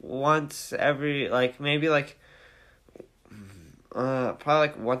like once every maybe like probably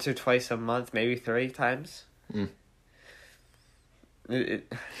like once or twice a month, maybe 3 times.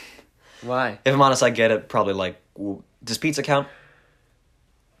 Why? If I'm honest, I get it probably like. Does pizza count?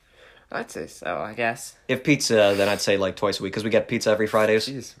 I'd say so, I guess. If pizza, then I'd say like twice a week because we get pizza every Fridays.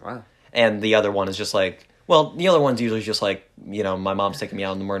 Jeez, wow. And the other one is just like, well, the other one's usually just like, you know, my mom's taking me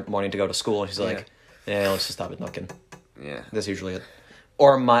out in the morning to go to school, and she's like, yeah, let's just stop at Dunkin'. Yeah. That's usually it.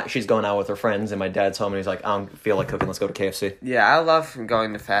 Or she's going out with her friends, and my dad's home, and he's like, I don't feel like cooking, let's go to KFC. Yeah, I love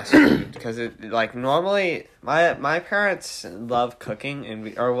going to fast food because it like normally my parents love cooking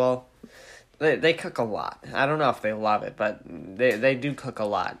they cook a lot. I don't know if they love it, but they do cook a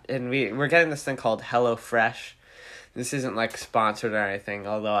lot. And we're getting this thing called HelloFresh. This isn't like sponsored or anything,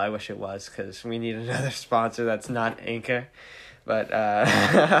 although I wish it was because we need another sponsor that's not Anchor. But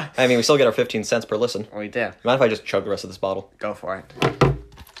I mean, we still get our 15 cents per listen. we do. Mind if I just chug the rest of this bottle? Go for it.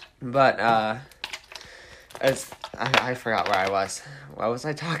 But I forgot where I was. What was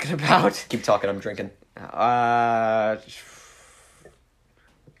I talking about? Keep talking, I'm drinking.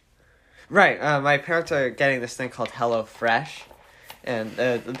 Right, my parents are getting this thing called HelloFresh, and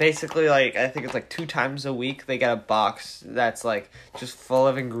basically, like, I think it's like 2 times a week they get a box that's, like, just full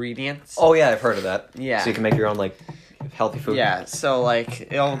of ingredients. Oh, yeah, I've heard of that. Yeah. So you can make your own, like, healthy food. Yeah, so, like,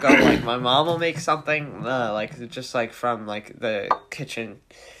 it'll go, like, my mom will make something, like, just, like, from, like, the kitchen,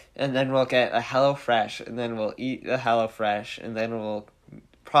 and then we'll get a HelloFresh, and then we'll eat the HelloFresh, and then we'll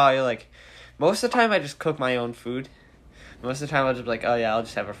probably, like, most of the time I just cook my own food. Most of the time I'll just be like, oh yeah, I'll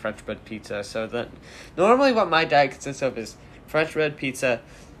just have a French bread pizza. So that normally what my diet consists of is French bread pizza,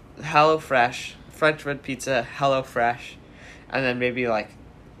 HelloFresh, French bread pizza, HelloFresh, and then maybe like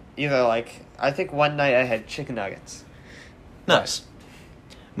either like I think one night I had chicken nuggets. Nice.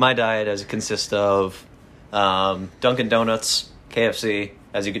 My diet consists of Dunkin' Donuts, KFC,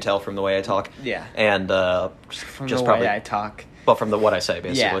 as you could tell from the way I talk. Yeah. And From just the probably way I talk. well, from what I say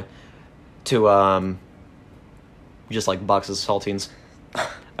basically. Yeah. To just like boxes of saltines.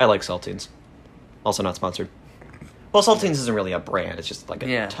 I like saltines. Also not sponsored. Well, saltines isn't really a brand. It's just like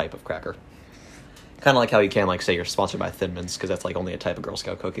a type of cracker. Kind of like how you can like say you're sponsored by Thin Mints because that's like only a type of Girl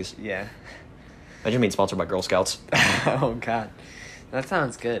Scout cookies. Yeah. Imagine being sponsored by Girl Scouts. Oh god, that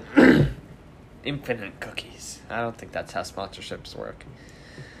sounds good. Infinite cookies. I don't think that's how sponsorships work.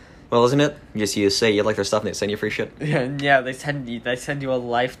 Well, isn't it? You say you like their stuff and they send you free shit. Yeah, they send you a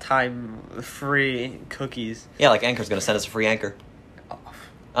lifetime free cookies. Yeah, like Anchor's gonna send us a free Anchor.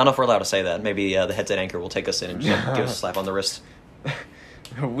 I don't know if we're allowed to say that. Maybe the headset anchor will take us in and just give us a slap on the wrist.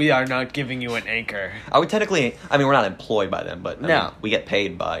 We are not giving you an anchor. Are we technically... I mean, we're not employed by them, but I No. mean, we get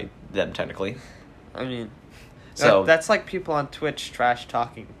paid by them, technically. I mean, So that's like people on Twitch trash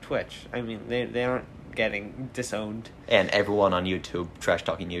talking Twitch. I mean, they aren't getting disowned. And everyone on YouTube,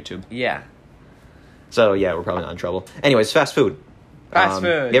 trash-talking YouTube. Yeah. So, yeah, we're probably not in trouble. Anyways, fast food. Fast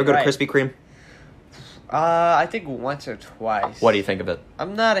food, You ever go right. to Krispy Kreme? I think once or twice. What do you think of it?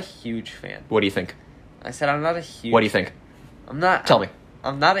 I'm not a huge fan. What do you think? I said I'm not a huge. What do you think? I'm not. Tell me.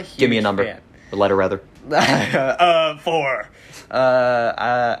 I'm not a huge. Give me a number. fan. A letter, rather. 4.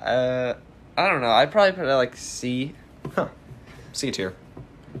 I don't know. I'd probably put it like C. Huh. C tier.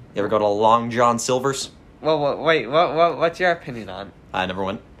 You ever go to Long John Silver's? Well, wait. What's your opinion on? I never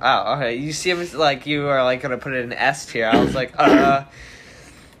went. Oh, okay. You seem like you are like gonna put it in S tier. I was like,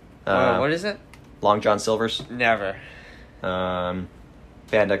 what is it? Long John Silver's. Never. Panda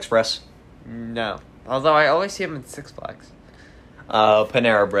Express. No. Although I always see them in Six Flags.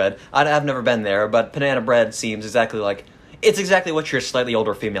 Panera Bread. I've never been there, but Panera Bread seems exactly like... It's exactly what your slightly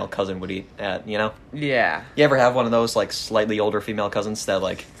older female cousin would eat at, you know? Yeah. You ever have one of those, like, slightly older female cousins that,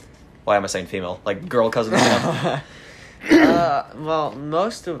 like... Why am I saying female? Like, girl cousins, you know? Well,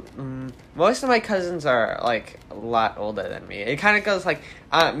 most of my cousins are like a lot older than me. It kind of goes like,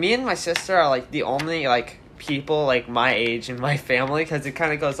 me and my sister are like the only like people like my age in my family, because it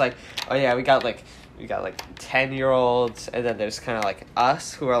kind of goes like, oh yeah, we got like 10-year-olds, and then there's kind of like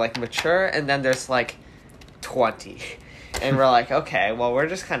us who are like mature, and then there's like 20, and we're like, okay, well we're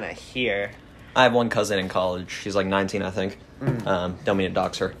just kind of here. I have one cousin in college. She's like 19, I think. Don't mean to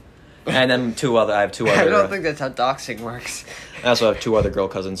dox her. And then I have two other... I don't think that's how doxing works. I also have 2 other girl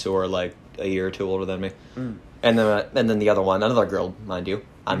cousins who are like a year or 2 older than me. And then the other one, another girl, mind you.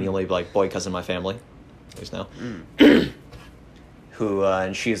 I'm the only like boy cousin in my family. At least now. Who,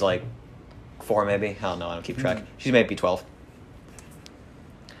 and she's like 4 maybe. I don't know, I don't keep track. She's maybe 12.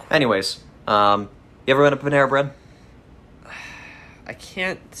 Anyways, you ever been to Panera Bread? I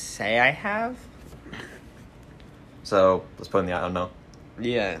can't say I have. So, let's put in the I don't know.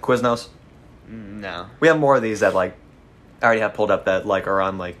 Yeah. Quiznos? No. We have more of these that like I already have pulled up that like are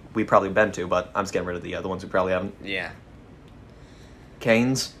on like we probably been to, but I'm just getting rid of the ones we probably haven't. Yeah.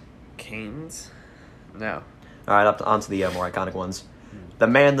 Cane's. Canes? No. All right, on to the more iconic ones. The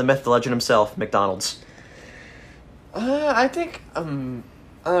man, the myth, the legend himself, McDonald's. I think I don't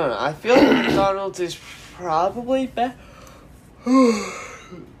know. I feel like McDonald's is probably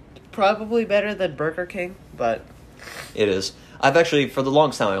probably better than Burger King, but It is. I've actually, for the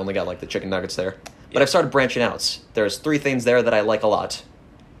longest time, I only got like the chicken nuggets there, but I've started branching out. There's 3 things there that I like a lot.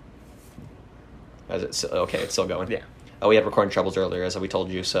 Okay, it's still going. Yeah. Oh, we had recording troubles earlier, as we told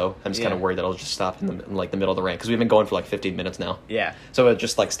you, so I'm just kind of worried that I'll just stop in like the middle of the rant, because we've been going for like 15 minutes now. yeah. So it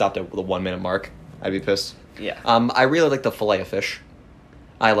just like stopped at the 1 minute mark. I'd be pissed. Yeah. I really like the filet of fish.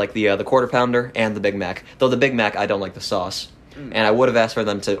 I like the Quarter Pounder and the Big Mac. Though the Big Mac, I don't like the sauce. And I would have asked for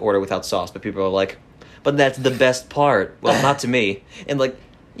them to order without sauce, but people are like, but that's the best part. Well, not to me. And like,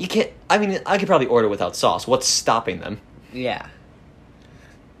 you can't, I mean, I could probably order without sauce. What's stopping them? Yeah.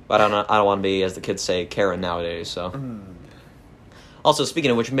 But I don't want to be, as the kids say, Karen nowadays, so. Also,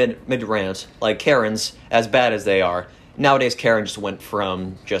 speaking of which, mid-rant, like Karens, as bad as they are, nowadays Karen just went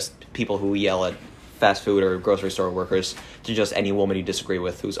from just people who yell at fast food or grocery store workers to just any woman you disagree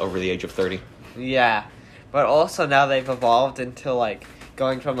with who's over the age of 30. Yeah. But also now they've evolved into like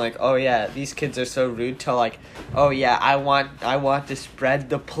going from like, oh yeah, these kids are so rude, to like, oh yeah, I want to spread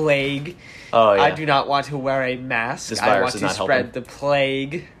the plague. Oh, yeah. I do not want to wear a mask. This I virus want is to not spread helping. the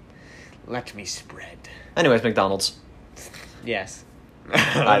plague. Let me spread. Anyways, McDonald's. Yes.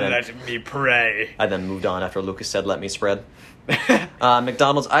 then- Let me pray. I then moved on after Lucas said, let me spread.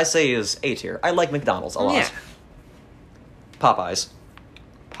 McDonald's, I say, is A tier. I like McDonald's a lot. Yeah. Popeyes.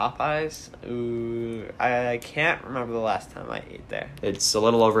 Popeyes? Ooh, I can't remember the last time I ate there. It's a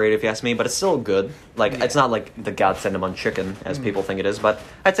little overrated if you ask me, but it's still good. Like, Yeah. it's not like the God send him on chicken, as people think it is, but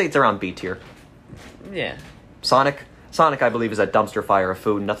I'd say it's around B tier. Yeah. Sonic, I believe, is a dumpster fire of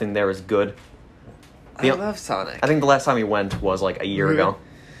food. Nothing there is good. I love Sonic. I think the last time we went was like a year ago.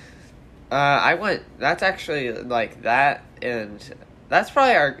 I went. That's actually like that, and that's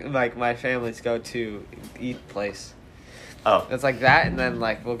probably our like my family's go-to eat place. Oh, It's like that, and then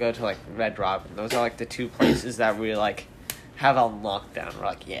like we'll go to like Red Robin. Those are like the 2 places that we like have on lockdown. We're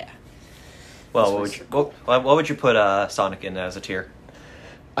like, yeah. well, what would you put Sonic in as a tier?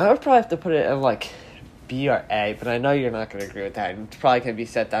 I would probably have to put it in like B or A, but I know you're not going to agree with that. It's probably going to be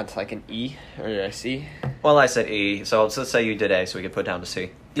set down to like an E or a C. Well, I said E, so let's say you did A, so we could put down to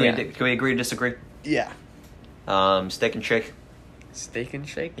C. Can Yeah. we agree to disagree? Yeah. Steak and Shake. Steak and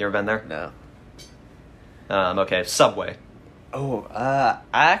Shake? You ever been there? No. Okay, Subway. Oh, I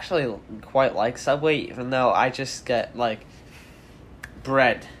actually quite like Subway, even though I just get, like,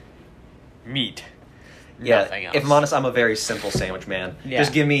 bread, meat, nothing else. If I'm honest, I'm a very simple sandwich man. Yeah.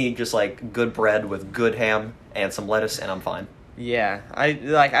 Just give me just like good bread with good ham and some lettuce, and I'm fine. Yeah,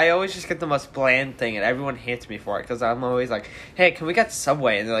 I always just get the most bland thing, and everyone hates me for it because I'm always like, "Hey, can we get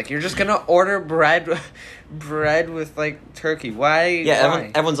Subway?" And they're like, "You're just gonna order bread with like turkey? Why?" Yeah,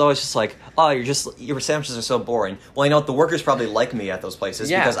 Why? everyone's always just like, "Oh, your sandwiches are so boring." Well, you know what? The workers probably like me at those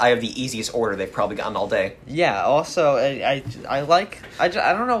places Yeah. because I have the easiest order they've probably gotten all day. Yeah. Also, I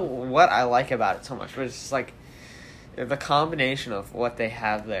don't know what I like about it so much, but it's just like the combination of what they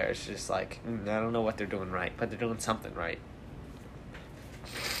have there is just like I don't know what they're doing right, but they're doing something right.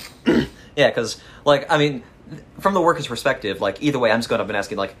 Yeah, because like I mean, from the worker's perspective, like either way, I'm just going up and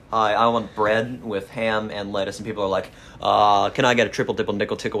asking like, "Hi, I want bread with ham and lettuce," and people are like, "Can I get a triple dipple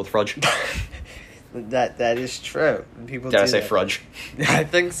nickel tickle with fudge?" That is true. And people Did do I say that. fudge? I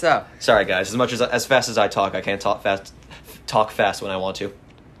think so. Sorry, guys. As fast as I talk, I can't talk fast. Talk fast when I want to.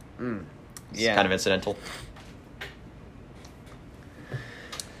 It's Yeah. kind of incidental.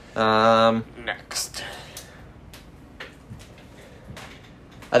 Next.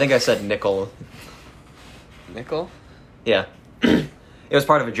 I think I said nickel. Nickel? Yeah. It was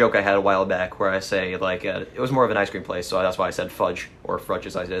part of a joke I had a while back where I say, like, it was more of an ice cream place, so that's why I said fudge, or fudge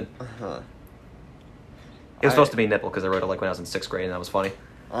as I did. Uh-huh. It was supposed to be nipple because I wrote it like when I was in 6th grade, and that was funny.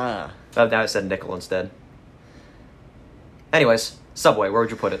 Ah. But now I said nickel instead. Anyways, Subway, where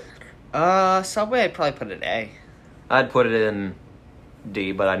would you put it? Subway, I'd probably put it A. I'd put it in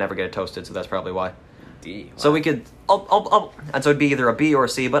D, but I never get it toasted, so that's probably why. D. So we could, and so it'd be either a B or a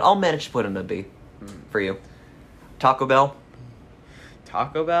C, but I'll manage to put in a B for you. Taco Bell,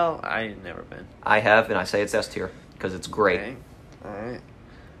 Taco Bell? I've never been. I have, and I say it's S tier because it's great. Okay. Alright.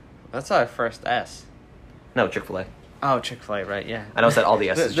 That's our first S. No, Chick-fil-A. Oh, Chick-fil-A, right, yeah. I know I said all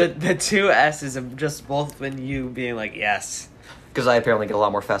the S's The two S's have just both been you being like, yes. because I apparently get a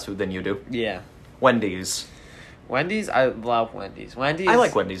lot more fast food than you do. Yeah. Wendy's. Wendy's, I love Wendy's. Wendy's. I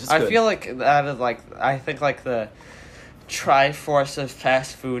like Wendy's. It's I good. feel like that is like I think like the triforce of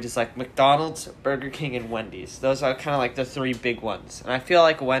fast food is like McDonald's, Burger King, and Wendy's. Those are kind of like the three big ones, and I feel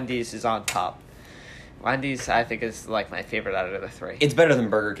like Wendy's is on top. Wendy's, I think, is like my favorite out of the three. It's better than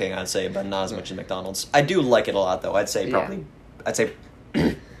Burger King, I'd say, but not as much as McDonald's. I do like it a lot, though. I'd say probably. I'd say.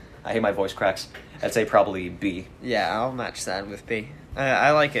 I hate my voice cracks. I'd say probably B. Yeah, I'll match that with B.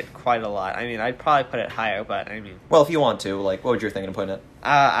 I like it quite a lot. I mean, I'd probably put it higher, but I mean, Well, if you want to, like, what would you think of putting it?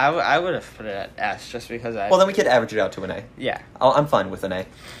 I would have put it at S just because I. Well, then we could average it out to an A. Yeah. I'm fine with an A.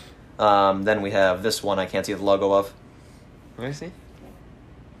 Then we have this one I can't see the logo of. Let me see.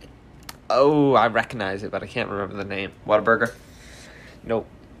 Oh, I recognize it, but I can't remember the name. Whataburger. Nope.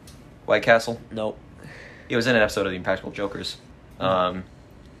 White Castle. Nope. He was in an episode of The Impractical Jokers.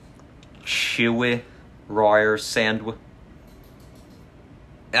 Chewy. Royer. Sandwich.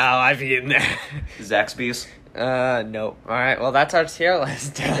 Oh, I've eaten there. Zaxby's. Nope. Alright, well, that's our tier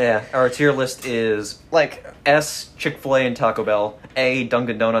list. Yeah, our tier list is Like, S, Chick-fil-A and Taco Bell. A,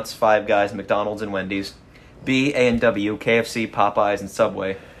 Dunkin' Donuts, Five Guys, McDonald's, and Wendy's. B, A&W, KFC, Popeyes, and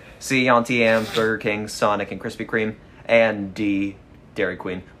Subway. C, Auntie Anne's, Burger King, Sonic, and Krispy Kreme. And D, Dairy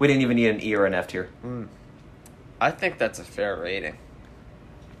Queen. We didn't even need an E or an F tier. I think that's a fair rating.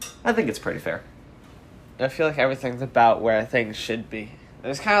 I think it's pretty fair. I feel like everything's about where things should be.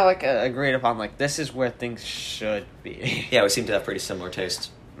 It's kind of like agreed upon, like, this is where things should be. Yeah, we seem to have pretty similar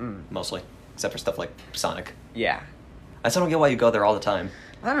tastes. Mostly. Except for stuff like Sonic. Yeah. I still don't get why you go there all the time.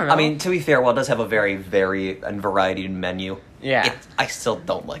 I don't know. I mean, to be fair, while it does have a very and varied menu, Yeah. I still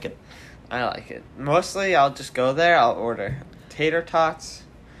don't like it. I like it. Mostly, I'll just go there, I'll order tater tots,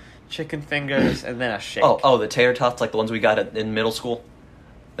 chicken fingers, and then a shake. Oh, the tater tots, like the ones we got in middle school,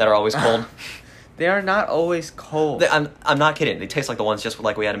 that are always cold. They are not always cold. I'm not kidding. They taste like the ones just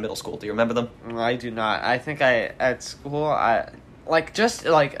like we had in middle school. Do you remember them? I do not. I think at school,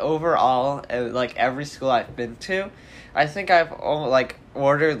 overall, like every school I've been to, I think I've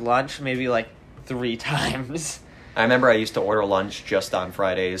ordered lunch maybe like 3 times. I remember I used to order lunch just on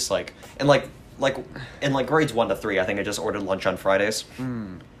Fridays, in grades 1 to 3. I think I just ordered lunch on Fridays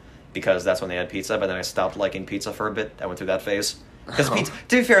because that's when they had pizza. But then I stopped liking pizza for a bit. I went through that phase because pizza.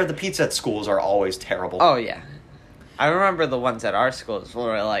 To be fair, the pizza at schools are always terrible. Oh yeah, I remember the ones at our schools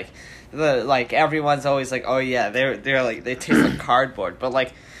were like everyone's always like, oh yeah, they're like they taste like cardboard, but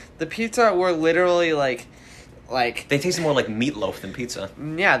like the pizza were literally like They taste more like meatloaf than pizza.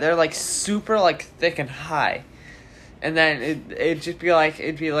 yeah, they're like super like thick and high. And then it'd be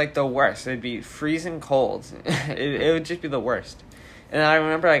like the worst. It'd be freezing cold. It would just be the worst. And I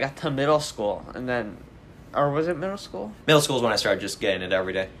remember I got to middle school, and then, or was it middle school? Middle school is when I started just getting it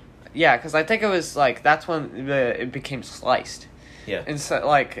every day. Yeah, because I think it was like that's when it became sliced. Yeah. And so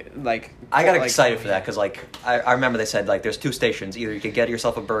like I got excited for that because like I remember they said like there's two stations. Either you could get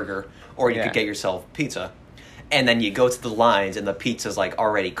yourself a burger or you could get yourself pizza. And then you go to the lines and the pizza's like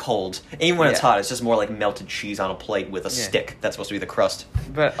already cold. And even when it's hot, it's just more like melted cheese on a plate with a stick. That's supposed to be the crust.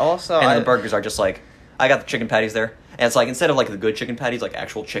 But also, and the burgers are just like, I got the chicken patties there. And it's like, instead of like the good chicken patties, like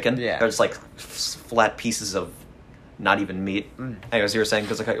actual chicken, they're just like flat pieces of not even meat. Anyways, you were saying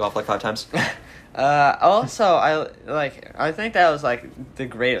because I cut you off like 5 times? Also, I think that was like the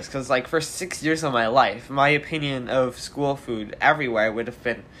greatest because like for 6 years of my life, my opinion of school food everywhere would have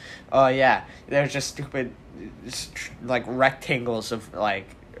been, oh yeah, they're just stupid, like rectangles of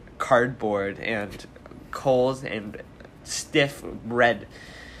like cardboard and coals and stiff bread.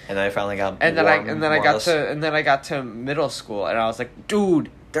 And then I finally got and then I got to middle school and I was like, dude,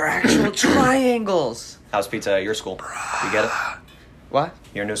 they're actual triangles. How's pizza at your school? You get it? What?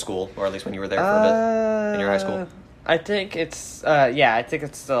 Your new school, or at least when you were there for a bit in your high school. I think it's I think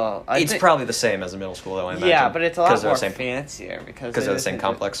it's still. It's probably the same as a middle school, though. I imagine. Yeah, but it's a lot more fancier because they're the same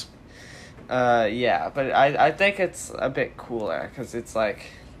complex. Yeah, but I think it's a bit cooler because it's like,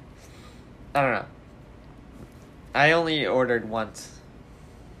 I don't know. I only ordered once.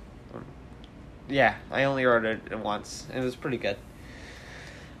 Yeah, I only ordered it once. It was pretty good.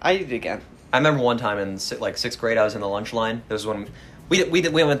 I eat it again. I remember one time in like 6th grade, I was in the lunch line. This was when we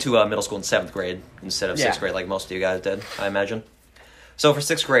went to middle school in 7th grade instead of 6th grade, like most of you guys did, I imagine. So for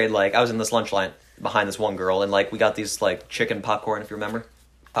 6th grade, like I was in this lunch line behind this one girl, and like we got these like chicken popcorn, if you remember,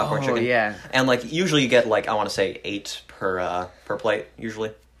 popcorn chicken. Yeah. And like usually you get like I want to say 8 per plate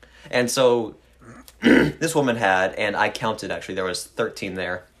usually, and so this woman had, and I counted actually there was 13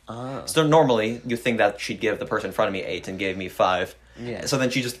 there. Oh. So normally you think that she'd give the person in front of me 8 and gave me 5. Yeah. So then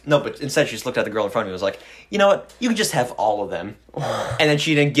but instead she just looked at the girl in front of me and was like, you know what, you can just have all of them. And then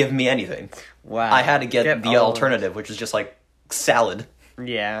she didn't give me anything. Wow. I had to get the alternative, which was just like salad.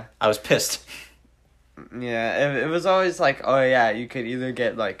 Yeah. I was pissed. Yeah, it was always like, oh yeah, you could either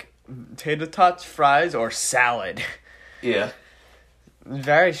get like tater tots, fries, or salad. Yeah.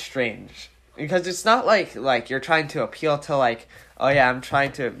 Very strange. Because it's not like you're trying to appeal to like, oh yeah, I'm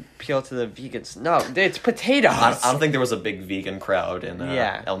trying to appeal to the vegans. No, it's potatoes. I don't think there was a big vegan crowd in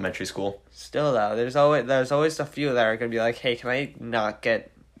elementary school. Still though, there's always a few that are gonna be like, hey, can I not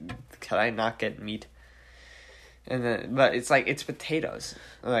get meat? And then, but it's like it's potatoes.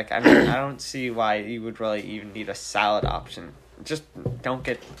 Like I mean, I don't see why you would really even need a salad option. Just don't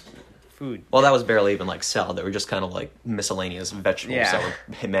get food. Well, that was barely even like salad. They were just kind of like miscellaneous vegetables that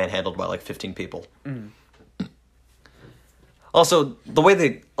were manhandled by like 15 people. Mm. Also, the way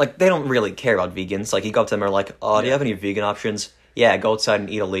they don't really care about vegans. Like you go up to them and are like, "Oh, do you have any vegan options?" Yeah, go outside and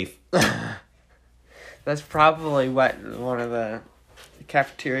eat a leaf. That's probably what one of the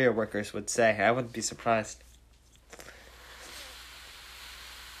cafeteria workers would say. I wouldn't be surprised.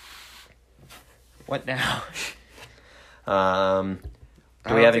 What now?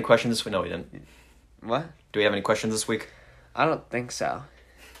 Do we have any questions this week? No, we didn't. What? Do we have any questions this week? I don't think so.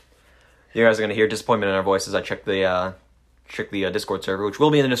 You guys are gonna hear disappointment in our voices. I checked the Discord server, which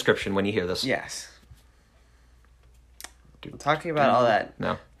will be in the description when you hear this. Yes. Talking about all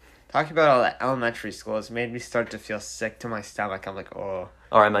that elementary school has made me start to feel sick to my stomach. I'm like, oh.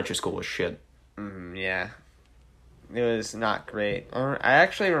 Our elementary school was shit. Yeah. It was not great. I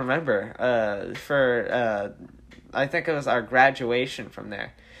actually remember, I think it was our graduation from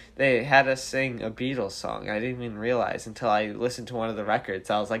there. They had us sing a Beatles song. I didn't even realize until I listened to one of the records.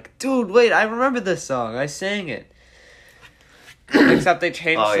 I was like, dude, wait, I remember this song. I sang it. Except they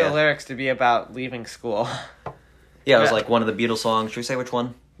changed the lyrics to be about leaving school. Yeah, it was like one of the Beatles songs. Should we say which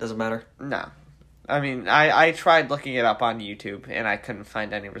one? Doesn't matter? No. I mean, I tried looking it up on YouTube, and I couldn't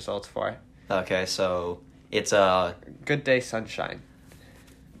find any results for it. Okay, so it's Good Day Sunshine.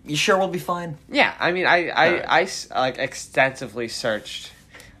 You sure we'll be fine? Yeah, I mean, I like extensively searched.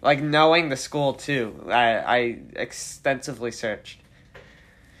 Like, knowing the school, too, I extensively searched.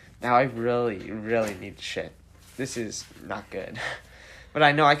 Now I really, really need shit. This is not good. But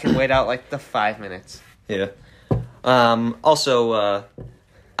I know I can wait out, like, the 5 minutes. Yeah. Also,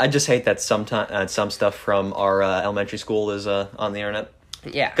 I just hate that some stuff from our elementary school is on the internet.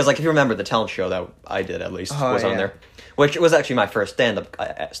 Yeah. Because, like, if you remember, the talent show that I did, at least, was on there. Which was actually my first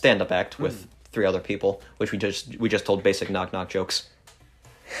stand-up act with 3 other people, which we just told basic knock-knock jokes.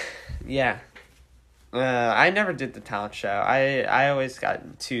 Yeah. I never did the talent show. I always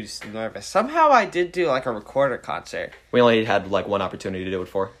got too nervous. Somehow I did do, like, a recorder concert. We only had, like, one opportunity to do it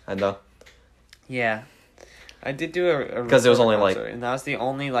for, and Yeah. I did do a 'Cause it was only, concert, like- and that was the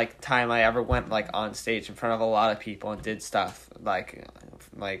only like time I ever went like on stage in front of a lot of people and did stuff like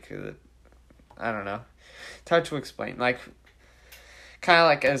I don't know. It's hard to explain. Like kind of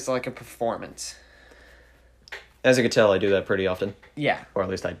like as like a performance. As you can tell, I do that pretty often, Yeah. or at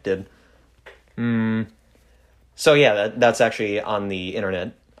least I did. So yeah, that's actually on the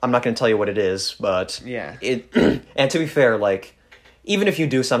internet. I'm not going to tell you what it is, but Yeah. it. And to be fair, like, even if you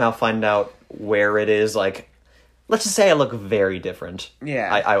do somehow find out where it is, like, let's just say I look very different.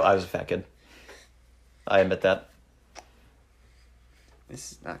 Yeah. I was a fat kid. I admit that.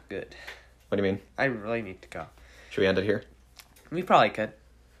 This is not good. What do you mean? I really need to go. Should we end it here? We probably could.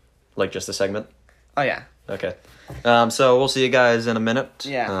 Like just a segment? Oh yeah. Okay. So we'll see you guys in a minute.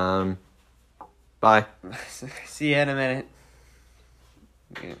 Yeah. Bye. See you in a minute.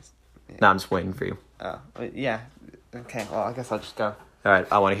 Yes. No, I'm just waiting for you. Oh yeah. Okay. Well, I guess I'll just go. All right,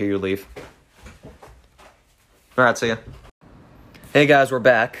 I want to hear you leave. All right, see ya. Hey guys, we're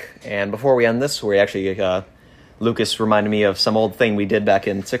back, and before we end this, we actually Lucas reminded me of some old thing we did back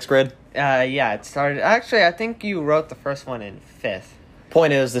in 6th grade. Yeah. It started. Actually, I think you wrote the first one in 5th.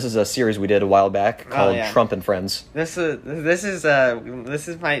 Point is, this is a series we did a while back called yeah. Trump and Friends. This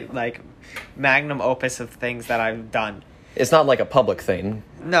is my like magnum opus of things that I've done. It's not like a public thing.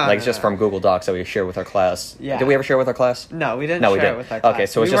 No, like it's no, just no. from Google Docs that we share with our class. Yeah. Did we ever share with our class? No, we didn't No, we share didn't. it with our class. Okay,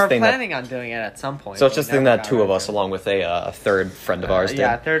 so it's we just were thing that- planning on doing it at some point. So it's but just we thing never that got two of around us, to it. along with a third friend of ours, did.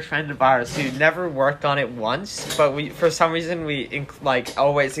 Yeah, third friend of ours who never worked on it once, but we for some reason we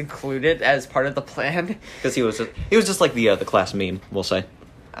always included as part of the plan. Because he was just like the class meme, we'll say.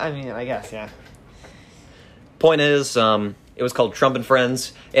 I mean, I guess yeah. Point is, it was called Trump and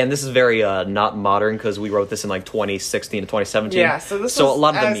Friends, and this is very not modern because we wrote this in like 2016 to 2017. Yeah, so this a was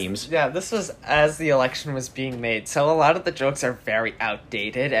lot of as- the memes. Yeah, this was as the election was being made, so a lot of the jokes are very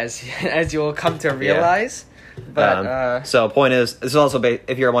outdated, as you will come to realize. But So point is, this is also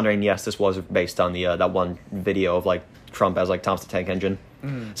if you're wondering, yes, this was based on the that one video of like Trump as like Thomas the Tank Engine.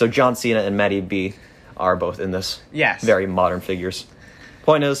 So John Cena and Maddie B are both in this. Yes. Very modern figures.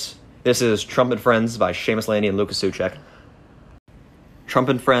 Point is, this is Trump and Friends by Seamus Landy and Lucas Suchek. Trump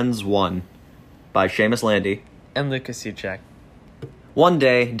and Friends 1 by Seamus Landy. and Lucas Suchek. One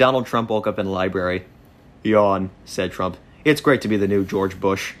day, Donald Trump woke up in the library. Yawn, said Trump. It's great to be the new George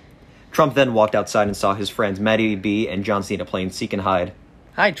Bush. Trump then walked outside and saw his friends Maddie B and John Cena playing Seek and Hide,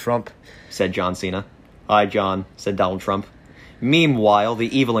 Hi, Trump. said John Cena. Hi, John, said Donald Trump. Meanwhile,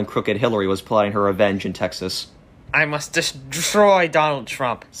 the evil and crooked Hillary was plotting her revenge in Texas, I must destroy Donald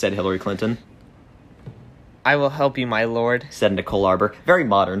Trump. said Hillary Clinton, I will help you, my lord. said Nicole Arbor. Very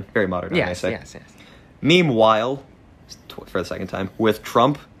modern, I may Yes, say. yes. Meanwhile, for the second time, with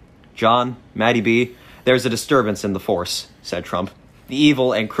Trump, John, Maddie B, there's a disturbance in the force, said Trump. The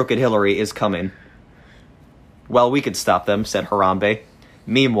evil and crooked Hillary is coming. Well, we could stop them, said Harambe.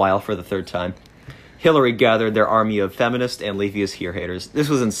 Meanwhile, for the third time, Hillary gathered their army of feminist and leafiest here haters. This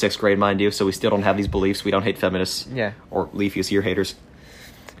was in 6th grade, mind you, so we still don't have these beliefs. We don't hate feminists. Yeah. Or leafiest here haters,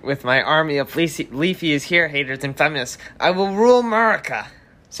 With my army of leafy is here haters and feminists, I will rule America.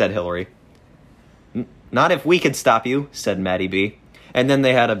 said Hillary. Not if we could stop you, said Maddie B. And then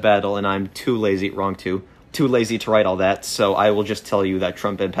they had a battle, and I'm too lazy to write all that, so I will just tell you that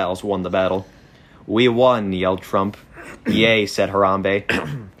Trump and pals won the battle. We won, yelled Trump. Yay, said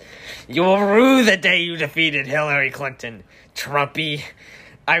Harambe. You will rue the day you defeated Hillary Clinton, Trumpy.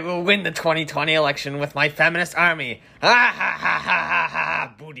 I will win the 2020 election with my feminist army. Ah ha ha ha ha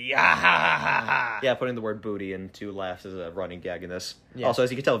ha, booty. Ah ha ha ha ha. Yeah, putting the word booty and 2 laughs is a running gag in this. Yes. Also,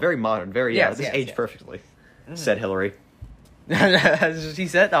 as you can tell, very modern, very, Yes, this yes, aged yes. perfectly, said Hillary. She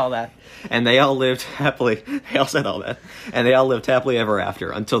said all that. And they all lived happily, they all said all that, and they all lived happily ever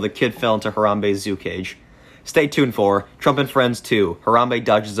after, until the kid fell into Harambe's zoo cage. Stay tuned for Trump and Friends 2, Harambe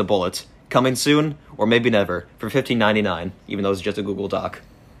Dodges a Bullet. Coming soon, or maybe never, for $15.99, even though it's just a Google Doc.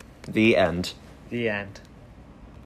 The end. The end.